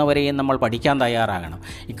കുത്തുന്നവരെയും നമ്മൾ പഠിക്കാൻ തയ്യാറാകണം.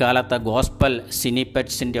 ഇക്കാലത്ത് ഗോസ്പൽ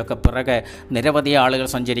സിനിപ്പെറ്റ്സിൻ്റെയൊക്കെ പിറകെ നിരവധി ആളുകൾ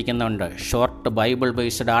സഞ്ചരിക്കുന്നുണ്ട്. ഷോർട്ട് ബൈബിൾ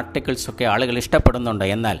ബേസ്ഡ് ആർട്ടിക്കിൾസൊക്കെ ആളുകൾ ഇഷ്ടപ്പെടുന്നുണ്ട്.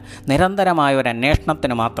 എന്നാൽ നിരന്തരമായ ഒരു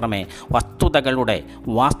അന്വേഷണത്തിന് മാത്രമേ വസ്തുതകളുടെ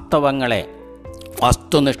വാസ്തവങ്ങളെ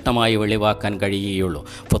വസ്തുനിഷ്ഠമായി വെളിവാക്കാൻ കഴിയുകയുള്ളൂ.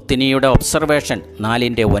 ഫൊത്തിനിയുടെ ഒബ്സർവേഷൻ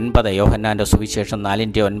 4:9, യോഹന്നാൻ്റെ സുവിശേഷം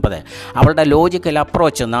 4:9, അവളുടെ ലോജിക്കൽ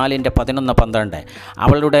അപ്രോച്ച് 4:11-12,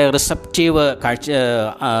 അവളുടെ റിസപ്റ്റീവ്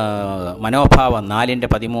മനോഭാവം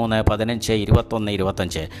 4:13, 15, 21,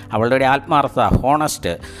 25, അവളുടെ ആത്മാർത്ഥത,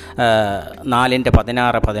 ഹോണസ്റ്റ്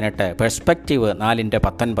 4:16, 18, പെർസ്പെക്റ്റീവ്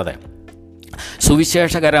 4:19,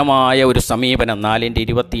 സുവിശേഷകരമായ ഒരു സമീപനം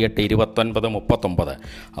 4:28, 29, 39.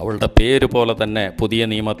 അവളുടെ പേര് പോലെ തന്നെ പുതിയ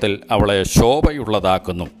നിയമത്തിൽ അവളെ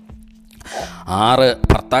ശോഭയുള്ളതാക്കുന്നു. 5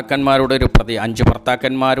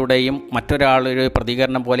 ഭർത്താക്കന്മാരുടെയും മറ്റൊരാളൊരു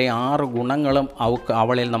പ്രതികരണം പോലെ 6 ഗുണങ്ങളും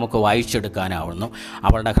അവളിൽ നമുക്ക് വായിച്ചെടുക്കാനാവുന്നു.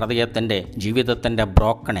 അവളുടെ ഹൃദയത്തിൻ്റെ, ജീവിതത്തിൻ്റെ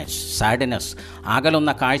ബ്രോക്കണസ്, സാഡ്നെസ്,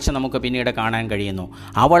 അകലുന്ന കാഴ്ച നമുക്ക് പിന്നീട് കാണാൻ കഴിയുന്നു.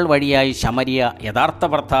 അവൾ വഴിയായി ശമരിയ യഥാർത്ഥ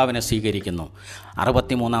ഭർത്താവിനെ സ്വീകരിക്കുന്നു.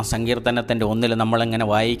 63 സങ്കീർത്തനത്തിൻ്റെ 1 നമ്മളിങ്ങനെ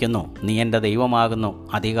വായിക്കുന്നു, നീ എൻ്റെ ദൈവമാകുന്നു,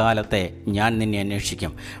 അധികാലത്തെ ഞാൻ നിന്നെ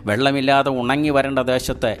അന്വേഷിക്കും. വെള്ളമില്ലാതെ ഉണങ്ങി വരേണ്ട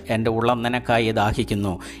ദേശത്ത് എൻ്റെ ഉള്ളം നിനക്കായി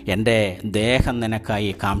ദാഹിക്കുന്നു, എൻ്റെ ദേഹം നിനക്കായി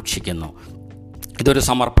കാക്ഷിക്കുന്നു. ഇതൊരു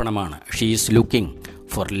സമർപ്പണമാണ്. She is looking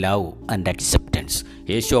for love and acceptance.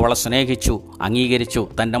 യേശു അവളെ സ്നേഹിച്ചു, അംഗീകരിച്ചു,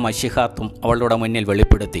 തൻ്റെ മശിഹാത്വം അവളുടെ മുന്നിൽ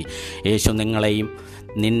വെളിപ്പെടുത്തി. യേശു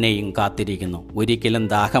നിന്നെയും കാത്തിരിക്കുന്നു. ഒരിക്കലും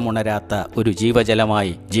ദാഹമുണരാത്ത ഒരു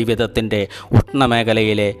ജീവജലമായി, ജീവിതത്തിൻ്റെ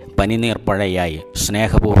ഉഷ്ണമേഖലയിലെ പനിനീർപ്പഴയായി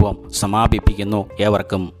സ്നേഹപൂർവ്വം സമാപിപ്പിക്കുന്നു.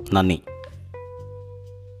 ഏവർക്കും നന്ദി.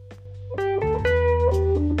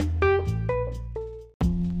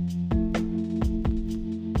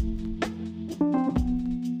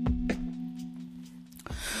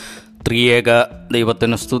 ത്രിയേക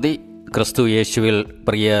ദൈവത്തിന് സ്തുതി. ക്രിസ്തു യേശുവിൽ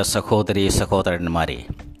പ്രിയ സഹോദരീ സഹോദരന്മാരെ,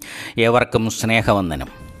 ഏവർക്കും സ്നേഹവന്ദനം.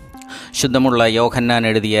 ശുദ്ധമുള്ള യോഹന്നാൻ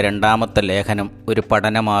എഴുതിയ 2ാമത്തെ ലേഖനം ഒരു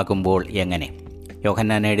പഠനമാകുമ്പോൾ എങ്ങനെ?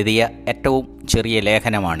 യോഹന്നാൻ എഴുതിയ ഏറ്റവും ചെറിയ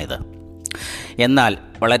ലേഖനമാണിത്. എന്നാൽ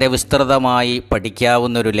വളരെ വിസ്തൃതമായി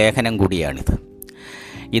പഠിക്കാവുന്നൊരു ലേഖനം കൂടിയാണിത്.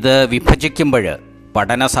 ഇത് വിഭജിക്കുമ്പോൾ,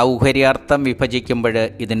 പഠന സൗകര്യാർത്ഥം വിഭജിക്കുമ്പോൾ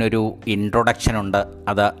ഇതിനൊരു ഇൻട്രൊഡക്ഷനുണ്ട്.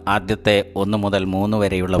 അത് ആദ്യത്തെ 1 മുതൽ 3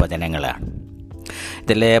 വരെയുള്ള വചനങ്ങളാണ്.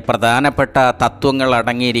 ഇതിലെ പ്രധാനപ്പെട്ട തത്വങ്ങൾ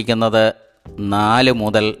അടങ്ങിയിരിക്കുന്നത് 4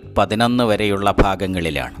 മുതൽ 11 വരെയുള്ള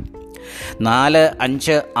ഭാഗങ്ങളിലാണ്. 4,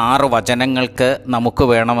 5, 6 വചനങ്ങൾക്ക് നമുക്ക്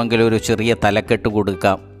വേണമെങ്കിൽ ഒരു ചെറിയ തലക്കെട്ട്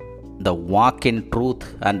കൊടുക്കാം, the walk in truth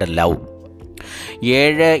and love.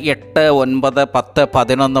 7, 8, 9, 10,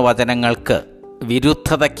 11 വചനങ്ങൾക്ക്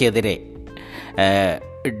വിരുദ്ധതയ്ക്കെതിരെ,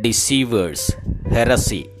 deceivers,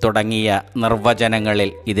 heresy തുടങ്ങിയ നിർവചനങ്ങളിൽ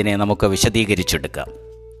ഇതിനെ നമുക്ക് വിശദീകരിച്ചെടുക്കാം.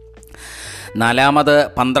 4,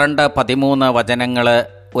 12, 13 വചനങ്ങൾ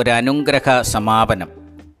ഒരു അനുഗ്രഹ സമാപനം,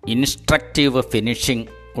 ഇൻസ്ട്രക്റ്റീവ് ഫിനിഷിംഗ്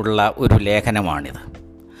ഉള്ള ഒരു ലേഖനമാണിത്.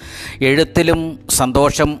 എഴുത്തിലും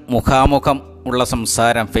സന്തോഷം, മുഖാമുഖം ഉള്ള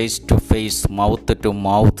സംസാരം, face to face, mouth to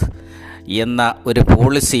mouth എന്ന ഒരു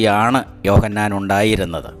പോളിസിയാണ് യോഹന്നാൻ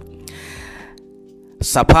ഉണ്ടായിരുന്നത്.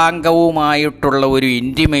 സഭാംഗവുമായിട്ടുള്ള ഒരു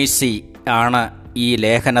ഇൻറ്റിമേസി ആണ് ഈ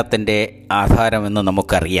ലേഖനത്തിൻ്റെ ആധാരമെന്ന്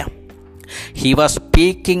നമുക്കറിയാം. He was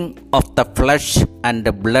speaking of the flesh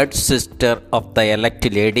and blood sister of the elect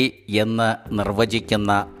lady എന്ന്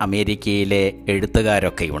നിർവചിക്കുന്ന അമേരിക്കയിലെ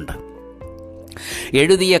എഴുത്തുകാരൊക്കെയുണ്ട്.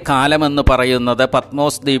 എഴുതിയ കാലമെന്ന് പറയുന്നത്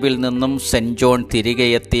പത്മോസ് ദ്വീപിൽ നിന്നും സെൻറ്റ് ജോൺ തിരികെ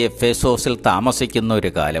എത്തി എഫേസോസിൽ താമസിക്കുന്ന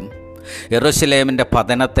ഒരു കാലം, യെരുശലേമിൻ്റെ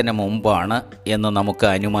പതനത്തിന് മുമ്പാണ് എന്ന് നമുക്ക്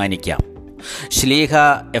അനുമാനിക്കാം. ശ്ലീഹ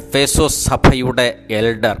എഫേസോസ് സഭയുടെ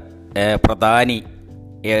എൽഡർ, പ്രധാനി,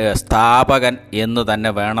 സ്ഥാപകൻ എന്ന് തന്നെ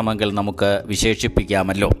വേണമെങ്കിൽ നമുക്ക്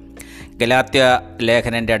വിശേഷിപ്പിക്കാമല്ലോ. ഗലാത്യ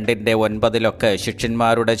ലേഖനം 2:9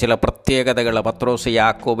 ശിഷ്യന്മാരുടെ ചില പ്രത്യേകതകൾ പത്രോസ്,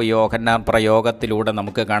 യാക്കോബ്, യോഹന്നാൻ പ്രയോഗത്തിലൂടെ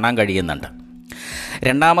നമുക്ക് കാണാൻ കഴിയുന്നുണ്ട്.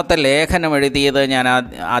 2ാമത്തെ ലേഖനം എഴുതിയത് ഞാൻ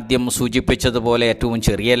ആദ്യം സൂചിപ്പിച്ചതുപോലെ ഏറ്റവും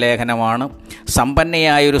ചെറിയ ലേഖനമാണ്.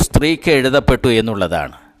 സമ്പന്നയായൊരു സ്ത്രീക്ക് എഴുതപ്പെട്ടു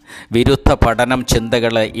എന്നുള്ളതാണ്. വിരുദ്ധ പഠനം,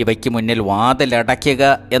 ചിന്തകൾ ഇവയ്ക്ക് മുന്നിൽ വാതിലടയ്ക്കുക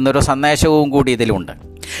എന്നൊരു സന്ദേശവും കൂടി ഇതിലുണ്ട്.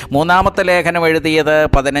 3ാമത്തെ ലേഖനം എഴുതിയത്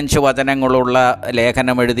 15 വചനങ്ങളുള്ള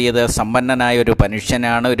ലേഖനം എഴുതിയത് സമ്പന്നനായ ഒരു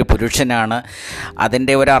മനുഷ്യനാണ്, ഒരു പുരുഷനാണ്.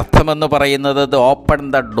 അതിൻ്റെ ഒരർത്ഥമെന്ന് പറയുന്നത് the open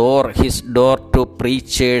the door, his door to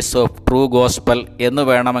preachers of true gospel എന്ന്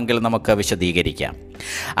വേണമെങ്കിൽ നമുക്ക് വിശദീകരിക്കാം.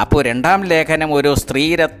 അപ്പോൾ 2ാം ലേഖനം ഒരു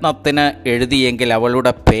സ്ത്രീരത്നത്തിന് എഴുതിയെങ്കിൽ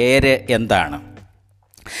അവളുടെ പേര് എന്താണ്?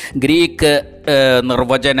 ഗ്രീക്ക്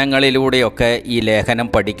നിർവചനങ്ങളിലൂടെയൊക്കെ ഈ ലേഖനം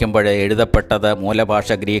പഠിക്കുമ്പോൾ എഴുതപ്പെട്ടത് മൂലഭാഷ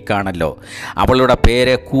ഗ്രീക്കാണല്ലോ. അവളുടെ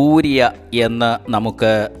പേര് കൂരിയ എന്ന്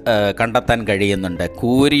നമുക്ക് കണ്ടെത്താൻ കഴിയുന്നുണ്ട്.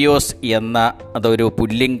 കൂരിയോസ് എന്ന അതൊരു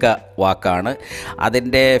പുല്ലിംഗ വാക്കാണ്.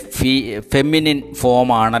 അതിൻ്റെ ഫെമിനിൻ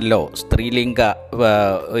ഫോമാണല്ലോ, സ്ത്രീലിംഗ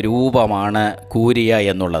രൂപമാണ് കൂരിയ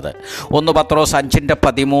എന്നുള്ളത്. 1 പത്രോസ്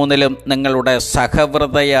 5:13 നിങ്ങളുടെ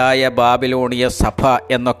സഹവൃതയായ ബാബിലോണിയ സഭ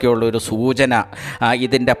എന്നൊക്കെയുള്ളൊരു സൂചന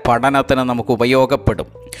ഇതിൻ്റെ പഠനത്തിന് നമുക്ക് ഉപയോഗപ്പെടും.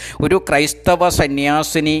 ഒരു ക്രൈസ്തവ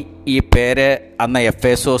സന്യാസിനി ഈ പേര് അന്ന്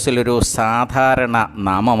എഫേസോസിൽ ഒരു സാധാരണ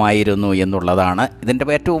നാമമായിരുന്നു എന്നുള്ളതാണ് ഇതിൻ്റെ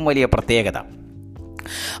ഏറ്റവും വലിയ പ്രത്യേകത.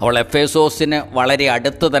 അവൾ എഫേസോസിന് വളരെ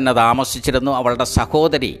അടുത്ത് തന്നെ താമസിച്ചിരുന്നു. അവളുടെ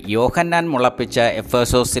സഹോദരി യോഹന്നാൻ മുളപ്പിച്ച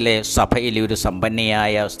എഫേസോസിലെ സഭയിലെ ഒരു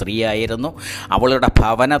സമ്പന്നയായ സ്ത്രീയായിരുന്നു. അവളുടെ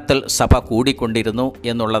ഭവനത്തിൽ സഭ കൂടിക്കൊണ്ടിരുന്നു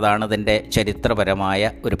എന്നുള്ളതാണ് ഇതിൻ്റെ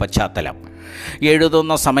ചരിത്രപരമായ ഒരു പശ്ചാത്തലം.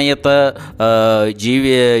 എഴുതുന്ന സമയത്ത്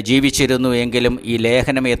ജീവിച്ചിരുന്നു എങ്കിലും ഈ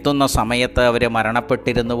ലേഖനം എത്തുന്ന സമയത്ത് അവർ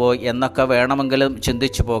മരണപ്പെട്ടിരുന്നുവോ എന്നൊക്കെ വേണമെങ്കിലും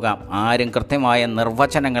ചിന്തിച്ചു പോകാം. ആരും കൃത്യമായ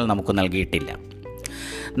നിർവചനങ്ങൾ നമുക്ക് നൽകിയിട്ടില്ല.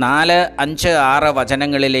 4, 5, 6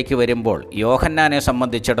 വചനങ്ങളിലേക്ക് വരുമ്പോൾ യോഹന്നാനെ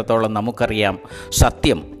സംബന്ധിച്ചിടത്തോളം നമുക്കറിയാം,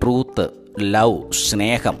 സത്യം, ട്രൂത്ത്, ലവ്,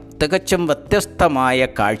 സ്നേഹം, തികച്ചും വ്യത്യസ്തമായ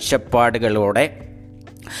കാഴ്ചപ്പാടുകളോടെ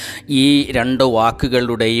ഈ 2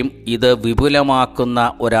 വാക്കുകളുടെയും ഇത് വിപുലമാക്കുന്ന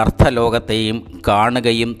ഒരർത്ഥലോകത്തെയും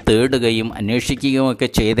കാണുകയും തേടുകയും അന്വേഷിക്കുകയുമൊക്കെ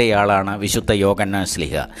ചെയ്തയാളാണ് വിശുദ്ധ യോഹന്നാൻ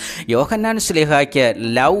ശ്ലീഹ. യോഹന്നാൻ ശ്ലീഹായ്ക്ക്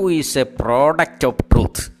love is A product of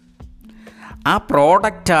truth. ആ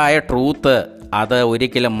പ്രോഡക്റ്റായ ട്രൂത്ത് അത്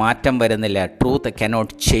ഒരിക്കലും മാറ്റം വരുന്നില്ല. Truth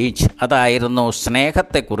cannot change. അതായിരുന്നു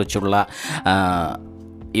സ്നേഹത്തെക്കുറിച്ചുള്ള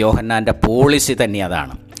യോഹന്നാൻ്റെ പോളിസി തന്നെ.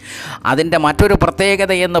 അതാണ് അതിൻ്റെ മറ്റൊരു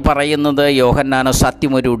പ്രത്യേകത എന്ന് പറയുന്നത്, യോഹന്നാന്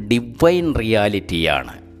സത്യം ഒരു ഡിവൈൻ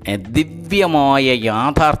റിയാലിറ്റിയാണ്. ദിവ്യമായ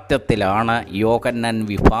യാഥാർത്ഥ്യത്തിലാണ് യോഹന്നാൻ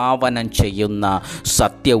വിഭാവനം ചെയ്യുന്ന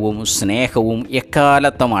സത്യവും സ്നേഹവും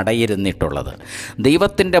എക്കാലത്തും അടയിരുന്നിട്ടുള്ളത്.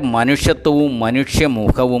 ദൈവത്തിൻ്റെ മനുഷ്യത്വവും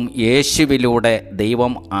മനുഷ്യമുഖവും യേശുവിലൂടെ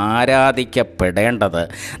ദൈവം ആരാധിക്കപ്പെടേണ്ടത്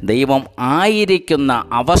ദൈവം ആയിരിക്കുന്ന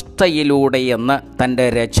അവസ്ഥയിലൂടെയെന്ന് തൻ്റെ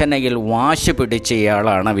രചനയിൽ വാശി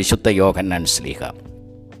പിടിച്ചയാളാണ് വിശുദ്ധ യോഹന്നാൻ ശ്ലീഹ.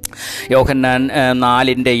 യോഹന്നാൻ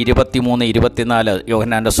 4:23-24,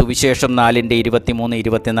 യോഹന്നാൻ്റെ സുവിശേഷം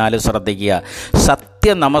 4:23-24 ശ്രദ്ധിക്കുക.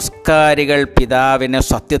 സത്യനമസ്കാരികൾ പിതാവിനെ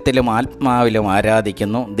സത്യത്തിലും ആത്മാവിലും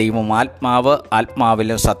ആരാധിക്കുന്നു. ദൈവം ആത്മാവ്,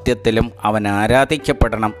 ആത്മാവിലും സത്യത്തിലും അവൻ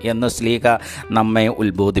ആരാധിക്കപ്പെടണം എന്ന് ശ്ലീഹ നമ്മെ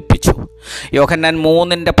ഉത്ബോധിപ്പിച്ചു. യോഹന്നാൻ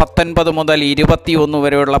 3:19 മുതൽ 21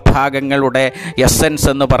 വരെയുള്ള ഭാഗങ്ങളുടെ എസൻസ്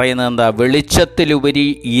എന്ന് പറയുന്നത് എന്താ? വെളിച്ചത്തിലുപരി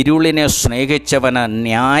ഇരുളിനെ സ്നേഹിച്ചവന്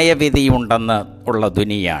ന്യായവിധിയുണ്ടെന്ന് ഉള്ള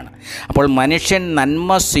ധ്വനിയാണ്. അപ്പോൾ മനുഷ്യൻ നന്മ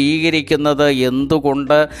സ്വീകരിക്കുന്നത്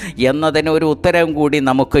എന്തുകൊണ്ട് എന്നതിനൊരു ഉത്തരം കൂടി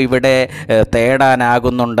നമുക്ക് ഇവിടെ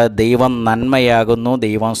തേടാനാകുന്നുണ്ട്. ദൈവം നന്മയാകുന്നു,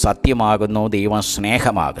 ദൈവം സത്യമാകുന്നു, ദൈവം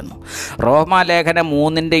സ്നേഹമാകുന്നു. റോമാലേഖനം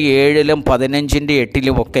 3:7-ലും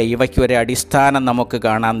 15:8-ലും ഇവയ്ക്ക് ഒരു അടിസ്ഥാനം നമുക്ക്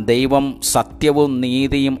കാണാം. ദൈവം സത്യവും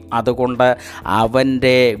നീതിയും, അതുകൊണ്ട്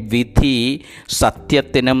അവൻ്റെ വിധി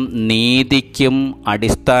സത്യത്തിനും നീതിക്കും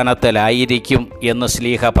അടിസ്ഥാനത്തിലായിരിക്കും എന്ന്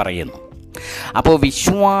ശ്ലീഹ പറയുന്നു. അപ്പോൾ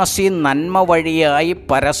വിശ്വാസി നന്മ വഴിയായി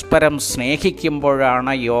പരസ്പരം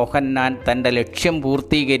സ്നേഹിക്കുമ്പോഴാണ് യോഹന്നാൻ തൻ്റെ ലക്ഷ്യം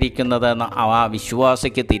പൂർത്തീകരിക്കുന്നതെന്ന് ആ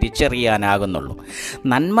വിശ്വാസിക്ക് തിരിച്ചറിയാനാകുന്നുള്ളൂ.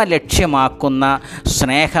 നന്മ ലക്ഷ്യമാക്കുന്ന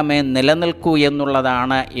സ്നേഹമേ നിലനിൽക്കൂ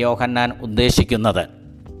എന്നുള്ളതാണ് യോഹന്നാൻ ഉദ്ദേശിക്കുന്നത്.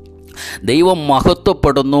 ദൈവം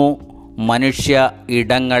മഹത്വപ്പെടുന്നു. മനുഷ്യ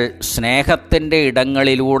ഇടങ്ങൾ, സ്നേഹത്തിൻ്റെ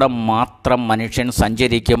ഇടങ്ങളിലൂടെ മാത്രം മനുഷ്യൻ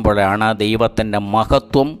സഞ്ചരിക്കുമ്പോഴാണ് ദൈവത്തിൻ്റെ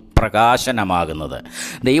മഹത്വം പ്രകാശനമാകുന്നത്.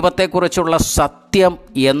 ദൈവത്തെക്കുറിച്ചുള്ള സത്യം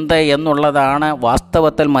എന്ത് എന്നുള്ളതാണ്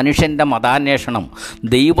വാസ്തവത്തിൽ മനുഷ്യൻ്റെ മതാന്വേഷണം.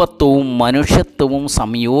 ദൈവത്വവും മനുഷ്യത്വവും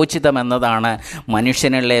സംയോജിതമെന്നതാണ്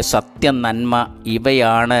മനുഷ്യനിലെ സത്യം, നന്മ.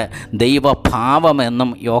 ഇവയാണ്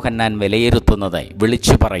ദൈവഭാവമെന്നും യോഹന്നാൻ വിലയിരുത്തുന്നത്,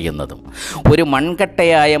 വിളിച്ചു പറയുന്നതും. ഒരു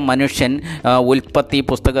മൺകട്ടയായ മനുഷ്യൻ ഉൽപ്പത്തി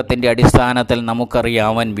പുസ്തകത്തിൻ്റെ അടിസ്ഥാനത്തിൽ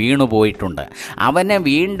നമുക്കറിയാം അവൻ വീണുപോയിട്ടുണ്ട്. അവനെ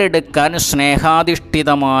വീണ്ടെടുക്കാൻ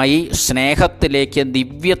സ്നേഹാധിഷ്ഠിതമായി സ്നേഹത്തിലേക്ക്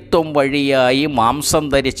ദിവ്യത്വം വഴിയായി മാംസം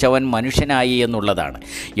ധരിച്ചവൻ മനുഷ്യനായി എന്നുള്ളതാണ്.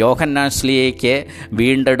 യോഹന്നാൻ ശ്ലീഹയ്ക്ക്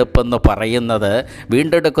വീണ്ടെടുപ്പെന്ന് പറയുന്നത്,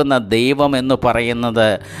 വീണ്ടെടുക്കുന്ന ദൈവം എന്ന് പറയുന്നത്,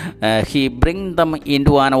 he bring them in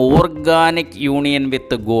to an organic union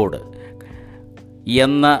with God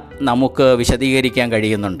എന്ന് നമുക്ക് വിശദീകരിക്കാൻ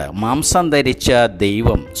കഴിയുന്നുണ്ട്. മാംസം ധരിച്ച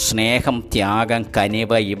ദൈവം സ്നേഹം, ത്യാഗം,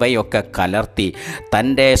 കനിവ് ഇവയൊക്കെ കലർത്തി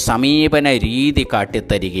തൻ്റെ സമീപന രീതി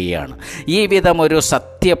കാട്ടിത്തരികയാണ്. ഈ വിധം ഒരു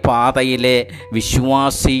സത്യപാതയിലെ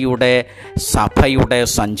വിശ്വാസിയുടെ സഭയുടെ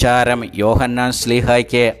സഞ്ചാരം യോഹന്നാൻ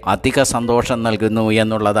ശ്ലീഹായ്ക്ക് അധിക സന്തോഷം നൽകുന്നു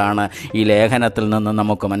എന്നുള്ളതാണ് ഈ ലേഖനത്തിൽ നിന്ന്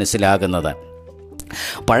നമുക്ക് മനസ്സിലാകുന്നത്.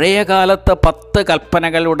 പഴയ കാലത്ത് 10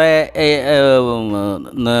 കൽപ്പനകളുടെ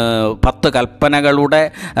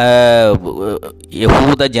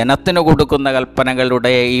യഹൂദ ജനത്തിന് കൊടുക്കുന്ന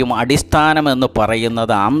കൽപ്പനകളുടെയും അടിസ്ഥാനമെന്ന്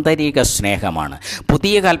പറയുന്നത് ആന്തരിക സ്നേഹമാണ്.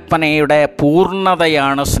 പുതിയ കൽപ്പനയുടെ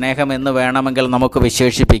പൂർണ്ണതയാണ് സ്നേഹമെന്ന് വേണമെങ്കിൽ നമുക്ക്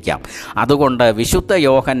വിശേഷിപ്പിക്കാം. അതുകൊണ്ട് വിശുദ്ധ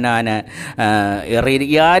യോഹന്നാന്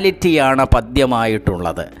റിയാലിറ്റിയാണ്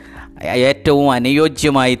പദ്യമായിട്ടുള്ളത്. ഏറ്റവും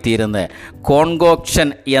അനുയോജ്യമായി തീരുന്നത് കോൺകോക്ഷൻ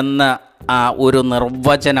എന്ന ഒരു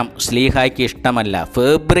നിർവചനം ശ്ലീഹായ്ക്ക് ഇഷ്ടമല്ല,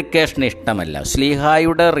 ഫേബ്രിക്കേഷൻ ഇഷ്ടമല്ല.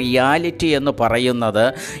 ശ്ലീഹായുടെ റിയാലിറ്റി എന്ന് പറയുന്നത്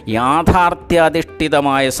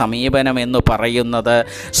യാഥാർത്ഥ്യാധിഷ്ഠിതമായ സമീപനം എന്ന് പറയുന്നത്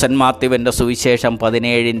സെൻറ്റ് മാത്യുവിൻ്റെ സുവിശേഷം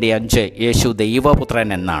 17:5 യേശു ദൈവപുത്രൻ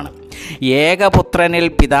എന്നാണ്. ഏകപുത്രനിൽ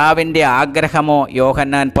പിതാവിൻ്റെ ആഗ്രഹമോ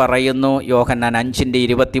യോഹന്നാൻ പറയുന്നു, യോഹന്നാൻ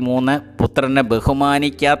 5:23, പുത്രനെ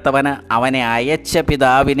ബഹുമാനിക്കാത്തവന് അവനെ അയച്ച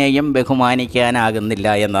പിതാവിനെയും ബഹുമാനിക്കാനാകുന്നില്ല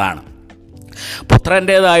എന്നതാണ്.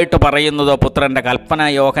 പുത്രൻ്റേതായിട്ട് പറയുന്നത് പുത്രൻ്റെ കൽപ്പന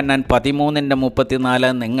യോഹന്നാൻ 13:34,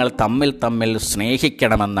 നിങ്ങൾ തമ്മിൽ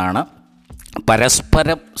സ്നേഹിക്കണമെന്നാണ്,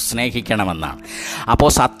 പരസ്പരം സ്നേഹിക്കണമെന്നാണ്. അപ്പോൾ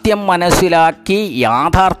സത്യം മനസ്സിലാക്കി,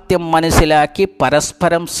 യാഥാർത്ഥ്യം മനസ്സിലാക്കി,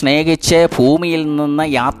 പരസ്പരം സ്നേഹിച്ച് ഭൂമിയിൽ നിന്ന്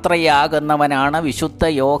യാത്രയാകുന്നവനാണ് വിശുദ്ധ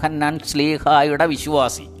യോഹന്നാൻ ശ്ലീഹായുടെ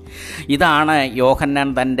വിശ്വാസി. ഇതാണ് യോഹന്നാൻ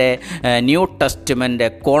തൻ്റെ ന്യൂ ടെസ്റ്റ്മെൻ്റ്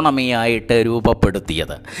എക്കോണമിയായിട്ട്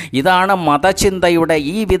രൂപപ്പെടുത്തിയത്. ഇതാണ് മതചിന്തയുടെ,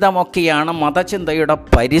 ഈ വിധമൊക്കെയാണ് മതചിന്തയുടെ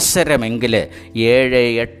പരിസരമെങ്കിൽ 7,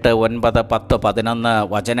 8, 9, 10, 11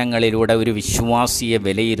 വചനങ്ങളിലൂടെ ഒരു വിശ്വാസിയെ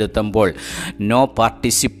വിലയിരുത്തുമ്പോൾ നോ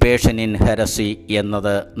പാർട്ടിസിപ്പേഷൻ ഇൻ ഹെരസി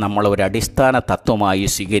എന്നത് നമ്മൾ ഒരു അടിസ്ഥാന തത്വമായി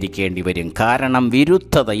സ്വീകരിക്കേണ്ടി വരും. കാരണം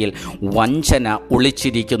വിരുദ്ധതയിൽ വഞ്ചന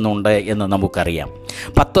ഒളിച്ചിരിക്കുന്നുണ്ട് എന്ന് നമുക്കറിയാം.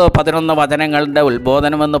 10, 11 വചനങ്ങളുടെ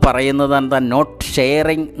ഉത്ബോധനമെന്ന് പറയുന്നത് എന്താ? Not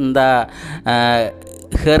sharing the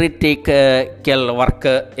heretical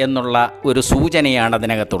work എന്നുള്ള ഒരു സൂചനയാണ്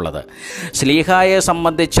അതിനകത്തുള്ളത്. ശ്ലീഹായെ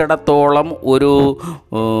സംബന്ധിച്ചിടത്തോളം ഒരു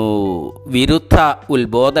വിരുദ്ധ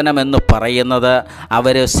ഉത്ബോധനമെന്ന് പറയുന്നത്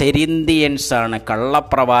അവർ സെരിന്തിയൻസാണ്,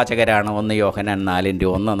 കള്ളപ്രവാചകരാണ്. 1 യോഹന്നാൻ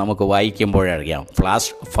 4:1 നമുക്ക് വായിക്കുമ്പോഴറിയാം.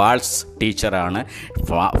 ഫാൾസ് ടീച്ചറാണ്,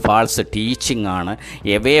 ഫാൾസ് ടീച്ചിങ് ആണ്,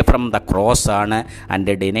 എവേ ഫ്രം ദ ക്രോസ് ആണ്,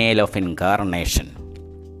 ആൻഡ് ഡിനയൽ ഓഫ് ഇൻകാർണേഷൻ.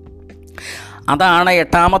 അതാണ്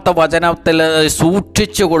 8ാമത്തെ വചനത്തിൽ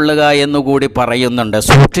സൂക്ഷിച്ചു കൊള്ളുക എന്നുകൂടി പറയുന്നുണ്ട്.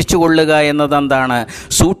 സൂക്ഷിച്ചു കൊള്ളുക എന്നത് എന്താണ്?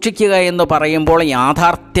 സൂക്ഷിക്കുക എന്ന് പറയുമ്പോൾ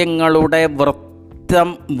യാഥാർത്ഥ്യങ്ങളുടെ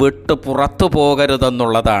വിട്ട് പുറത്തു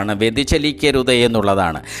പോകരുതെന്നുള്ളതാണ്, വ്യതിചലിക്കരുത്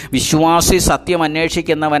എന്നുള്ളതാണ്. വിശ്വാസി സത്യം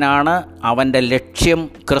അന്വേഷിക്കുന്നവനാണ്, അവൻ്റെ ലക്ഷ്യം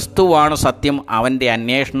ക്രിസ്തുവാണ് സത്യം, അവൻ്റെ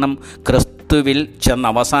അന്വേഷണം ക്രിസ്തുവിൽ ചെന്ന്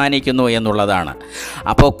അവസാനിക്കുന്നു എന്നുള്ളതാണ്.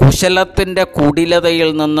 അപ്പോൾ കുശലത്തിൻ്റെ കുടിലതയിൽ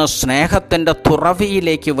നിന്ന് സ്നേഹത്തിൻ്റെ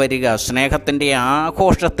തുറവിയിലേക്ക് വരിക, സ്നേഹത്തിൻ്റെ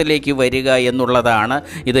ആഘോഷത്തിലേക്ക് വരിക എന്നുള്ളതാണ്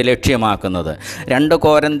ഇത് ലക്ഷ്യമാക്കുന്നത്. 2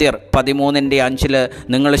 കൊരിന്ത്യർ 13:5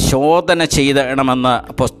 നിങ്ങൾ ശോധന ചെയ്യണമെന്ന്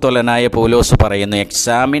അപ്പോസ്തലനായ പൗലോസ് പറയുന്നു.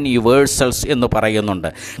 എക്സാമിൻ യുവേഴ്സൽസ് എന്ന് പറയുന്നുണ്ട്.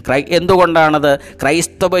 എന്തുകൊണ്ടാണത്?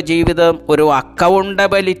 ക്രൈസ്തവ ജീവിതം ഒരു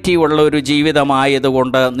അക്കൗണ്ടബിലിറ്റി ഉള്ള ഒരു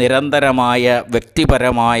ജീവിതമായതുകൊണ്ട് നിരന്തരമായ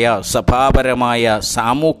വ്യക്തിപരമായ, സഭാപരമായ,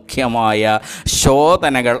 സാമൂഹ്യമായ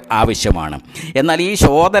ശോധനകൾ ആവശ്യമാണ്. എന്നാൽ ഈ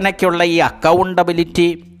ശോധനയ്ക്കുള്ള, ഈ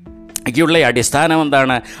അക്കൗണ്ടബിലിറ്റിക്കുള്ള അടിസ്ഥാനം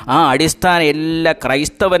എന്താണ്? ആ അടിസ്ഥാനം എല്ലാ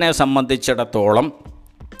ക്രൈസ്തവനെ സംബന്ധിച്ചിടത്തോളം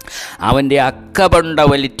അവൻ്റെ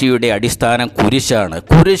അക്കൗണ്ടബിലിറ്റിയുടെ അടിസ്ഥാനം കുരിശാണ്.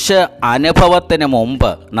 കുരിശ് അനുഭവത്തിന്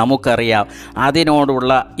മുമ്പ് നമുക്കറിയാം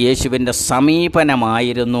അതിനോടുള്ള യേശുവിൻ്റെ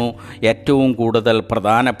സമീപനമായിരുന്നു ഏറ്റവും കൂടുതൽ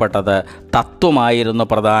പ്രധാനപ്പെട്ടത്, തത്വമായിരുന്നു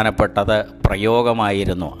പ്രധാനപ്പെട്ടത്,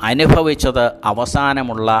 പ്രയോഗമായിരുന്നു. അനുഭവിച്ചത്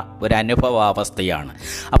അവസാനമുള്ള ഒരു അനുഭവാവസ്ഥയാണ്.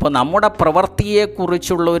 അപ്പോൾ നമ്മുടെ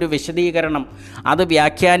പ്രവൃത്തിയെക്കുറിച്ചുള്ള ഒരു വിശദീകരണം അത്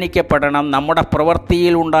വ്യാഖ്യാനിക്കപ്പെടണം. നമ്മുടെ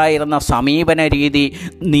പ്രവൃത്തിയിലുണ്ടായിരുന്ന സമീപന രീതി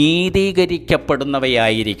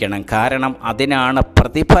നീതീകരിക്കപ്പെടുന്നവയായിരിക്കണം. കാരണം അതിനാണ്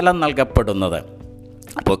പ്രതിഫലം നൽകപ്പെടുന്നത്.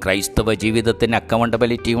 അപ്പോൾ ക്രൈസ്തവ ജീവിതത്തിന്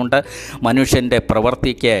അക്കൗണ്ടബിലിറ്റി ഉണ്ട്. മനുഷ്യൻ്റെ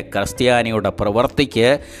പ്രവൃത്തിക്ക്, ക്രിസ്ത്യാനിയുടെ പ്രവൃത്തിക്ക്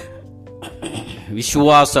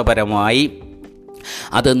വിശ്വാസപരമായി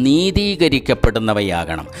അത്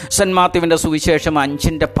നീതീകരിക്കപ്പെടുന്നവയാകണം. സെൻറ്റ് മാത്യുവിൻ്റെ സുവിശേഷം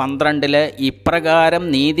 5:12 ഇപ്രകാരം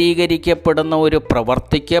നീതീകരിക്കപ്പെടുന്ന ഒരു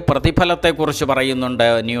പ്രവൃത്തിക്ക് പ്രതിഫലത്തെക്കുറിച്ച് പറയുന്നുണ്ട്.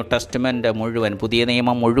 ന്യൂ ടെസ്റ്റ്മെൻ്റ് മുഴുവൻ, പുതിയ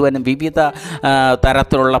നിയമം മുഴുവനും വിവിധ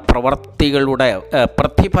തരത്തിലുള്ള പ്രവൃത്തികളുടെ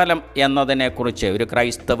പ്രതിഫലം എന്നതിനെക്കുറിച്ച്, ഒരു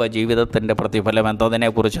ക്രൈസ്തവ ജീവിതത്തിൻ്റെ പ്രതിഫലം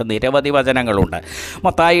എന്നതിനെക്കുറിച്ച് നിരവധി വചനങ്ങളുണ്ട്.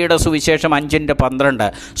 മത്തായിയുടെ സുവിശേഷം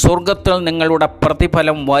 5:12 സ്വർഗത്തിൽ നിങ്ങളുടെ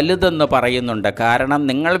പ്രതിഫലം വലുതെന്ന് പറയുന്നുണ്ട്. കാരണം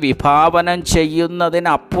നിങ്ങൾ വിഭാവനം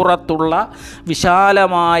ചെയ്യുന്നതിനപ്പുറത്തുള്ള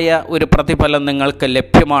വിശാലമായ ഒരു പ്രതിഫലം നിങ്ങൾക്ക്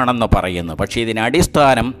ലഭ്യമാണെന്ന് പറയുന്നു. പക്ഷേ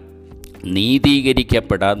ഇതിനടിസ്ഥാനം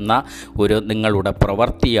നീതീകരിക്കപ്പെടുന്ന ഒരു നിങ്ങളുടെ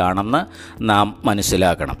പ്രവൃത്തിയാണെന്ന് നാം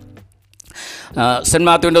മനസ്സിലാക്കണം. സെൻറ്റ്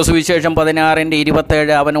മാത്യുവിൻ്റെ സുവിശേഷം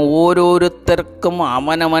 16:27 അവൻ ഓരോരുത്തർക്കും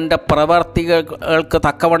അവനവൻ്റെ പ്രവർത്തികൾക്ക്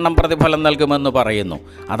തക്കവണ്ണം പ്രതിഫലം നൽകുമെന്ന് പറയുന്നു.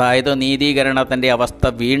 അതായത് നീതീകരണത്തിൻ്റെ അവസ്ഥ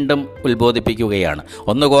വീണ്ടും ഉത്ബോധിപ്പിക്കുകയാണ്.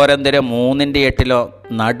 1 കൊരിന്ത്യർ 3:8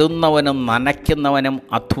 നടുന്നവനും നനയ്ക്കുന്നവനും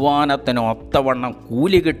അധ്വാനത്തിന് ഒത്തവണ്ണം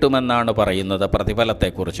കൂലി കിട്ടുമെന്നാണ് പറയുന്നത്,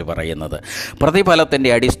 പ്രതിഫലത്തെക്കുറിച്ച് പറയുന്നത്. പ്രതിഫലത്തിൻ്റെ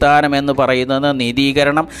അടിസ്ഥാനം എന്ന് പറയുന്നത്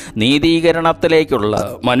നീതീകരണം. നീതീകരണത്തിലേക്കുള്ള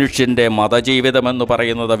മനുഷ്യൻ്റെ മതജീവിതമെന്ന്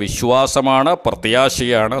പറയുന്നത് വിശ്വാസമാണ്,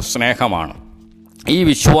 പ്രത്യാശയാണ്, സ്നേഹമാണ്. ഈ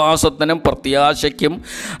വിശ്വാസത്തിനും പ്രത്യാശയ്ക്കും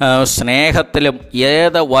സ്നേഹത്തിലും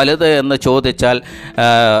ഏത് വലുത് എന്ന് ചോദിച്ചാൽ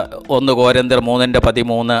 1 കൊരിന്ത്യർ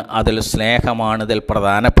 3:13 അതിൽ സ്നേഹമാണ് ഇതിൽ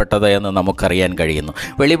പ്രധാനപ്പെട്ടത് എന്ന് നമുക്കറിയാൻ കഴിയുന്നു.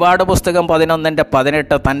 വെളിപാട് പുസ്തകം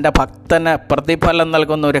 11:18 തൻ്റെ ഭക്തന് പ്രതിഫലം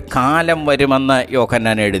നൽകുന്ന ഒരു കാലം വരുമെന്ന്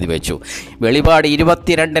യോഹന്നാൻ എഴുതി വെച്ചു. വെളിപാട്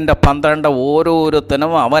 22:12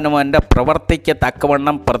 ഓരോരുത്തനും അവനവൻ്റെ പ്രവൃത്തിക്ക്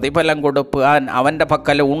തക്കവണ്ണം പ്രതിഫലം കൊടുക്കാൻ അവൻ്റെ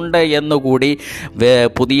പക്കൽ ഉണ്ട് എന്നുകൂടി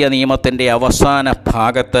പുതിയ നിയമത്തിൻ്റെ അവസാന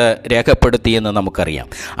ഭാഗത്ത് രേഖപ്പെടുത്തിയെന്ന് നമുക്കറിയാം.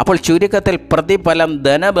 അപ്പോൾ ചുരുക്കത്തിൽ പ്രതിഫലം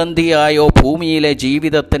ധനബന്ധിയായോ ഭൂമിയിലെ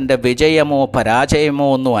ജീവിതത്തിൻ്റെ വിജയമോ പരാജയമോ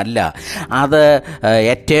ഒന്നും അല്ല. അത്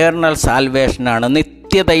എറ്റേർണൽ സാൽവേഷനാണ്,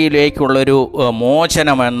 നിത്യതയിലേക്കുള്ളൊരു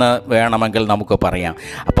മോചനമെന്ന് വേണമെങ്കിൽ നമുക്ക് പറയാം.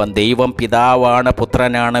 അപ്പം ദൈവം പിതാവാണ്,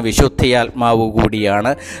 പുത്രനാണ്, വിശുദ്ധിയാത്മാവ്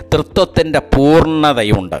കൂടിയാണ്. തൃത്വത്തിൻ്റെ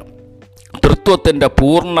പൂർണ്ണതയുണ്ട്. തൃത്വത്തിൻ്റെ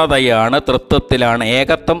പൂർണ്ണതയാണ്, തൃത്വത്തിലാണ്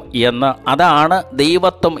ഏകത്വം എന്ന്, അതാണ്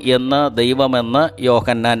ദൈവത്വം എന്ന് ദൈവമെന്ന്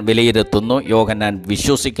യോഹന്നാൻ വിലയിരുത്തുന്നു, യോഹന്നാൻ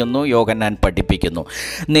വിശ്വസിക്കുന്നു, യോഹന്നാൻ പഠിപ്പിക്കുന്നു.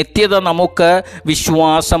 നിത്യത നമുക്ക്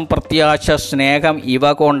വിശ്വാസം, പ്രത്യാശ, സ്നേഹം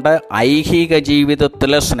ഇവ കൊണ്ട് ഐഹിക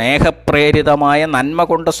ജീവിതത്തിൽ സ്നേഹപ്രേരിതമായ നന്മ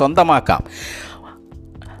കൊണ്ട് സ്വന്തമാക്കാം.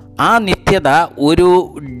 ആ നിത്യത ഒരു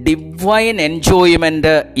ഡിവൈൻ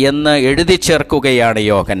എൻജോയ്മെൻറ്റ് എന്ന് എഴുതി ചേർക്കുകയാണ്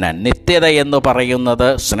യോഹന്നാൻ. നിത്യത എന്ന് പറയുന്നത്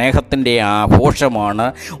സ്നേഹത്തിൻ്റെ ആഘോഷമാണ്,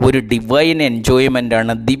 ഒരു ഡിവൈൻ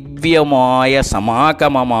എൻജോയ്മെൻ്റാണ്, ദിവ്യമായ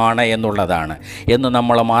സമാഗമമാണ് എന്നുള്ളതാണ് എന്ന്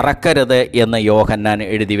നമ്മൾ മറക്കരുത് എന്ന് യോഹന്നാൻ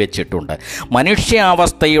എഴുതി വച്ചിട്ടുണ്ട്.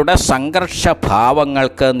 മനുഷ്യാവസ്ഥയുടെ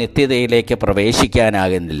സംഘർഷഭാവങ്ങൾക്ക് നിത്യതയിലേക്ക്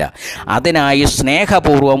പ്രവേശിക്കാനാകുന്നില്ല. അതിനായി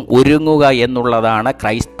സ്നേഹപൂർവ്വം ഒരുങ്ങുക എന്നുള്ളതാണ്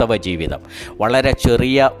ക്രൈസ്തവ ജീവിതം. വളരെ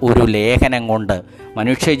ചെറിയ ഒരു ലേഖനം കൊണ്ട്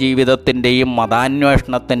മനുഷ്യജീവിതത്തിൻ്റെയും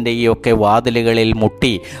മതാന്വേഷണത്തിൻ്റെയും ഒക്കെ വാതിലുകളിൽ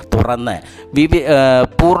മുട്ടി തുറന്ന്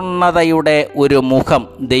പൂർണ്ണതയുടെ ഒരു മുഖം,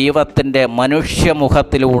 ദൈവത്തിൻ്റെ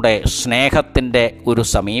മനുഷ്യമുഖത്തിലൂടെ സ്നേഹത്തിൻ്റെ ഒരു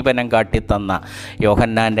സമീപനം കാട്ടിത്തന്ന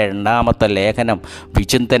യോഹന്നാൻ്റെ 2ാമത്തെ ലേഖനം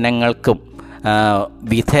വിചിന്തനങ്ങൾക്കും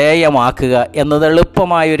വിധേയമാക്കുക എന്നത്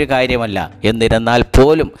എളുപ്പമായൊരു കാര്യമല്ല. എന്നിരുന്നാൽ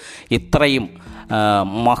പോലും ഇത്രയും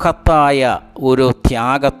മഹത്തായ ഒരു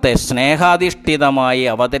ത്യാഗത്തെ സ്നേഹാധിഷ്ഠിതമായി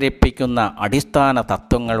അവതരിപ്പിക്കുന്ന അടിസ്ഥാന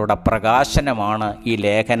തത്വങ്ങളുടെ പ്രകാശനമാണ് ഈ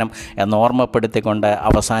ലേഖനം എന്നോർമ്മപ്പെടുത്തിക്കൊണ്ട്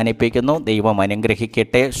അവസാനിപ്പിക്കുന്നു. ദൈവം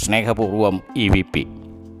അനുഗ്രഹിക്കട്ടെ. സ്നേഹപൂർവ്വം EVP.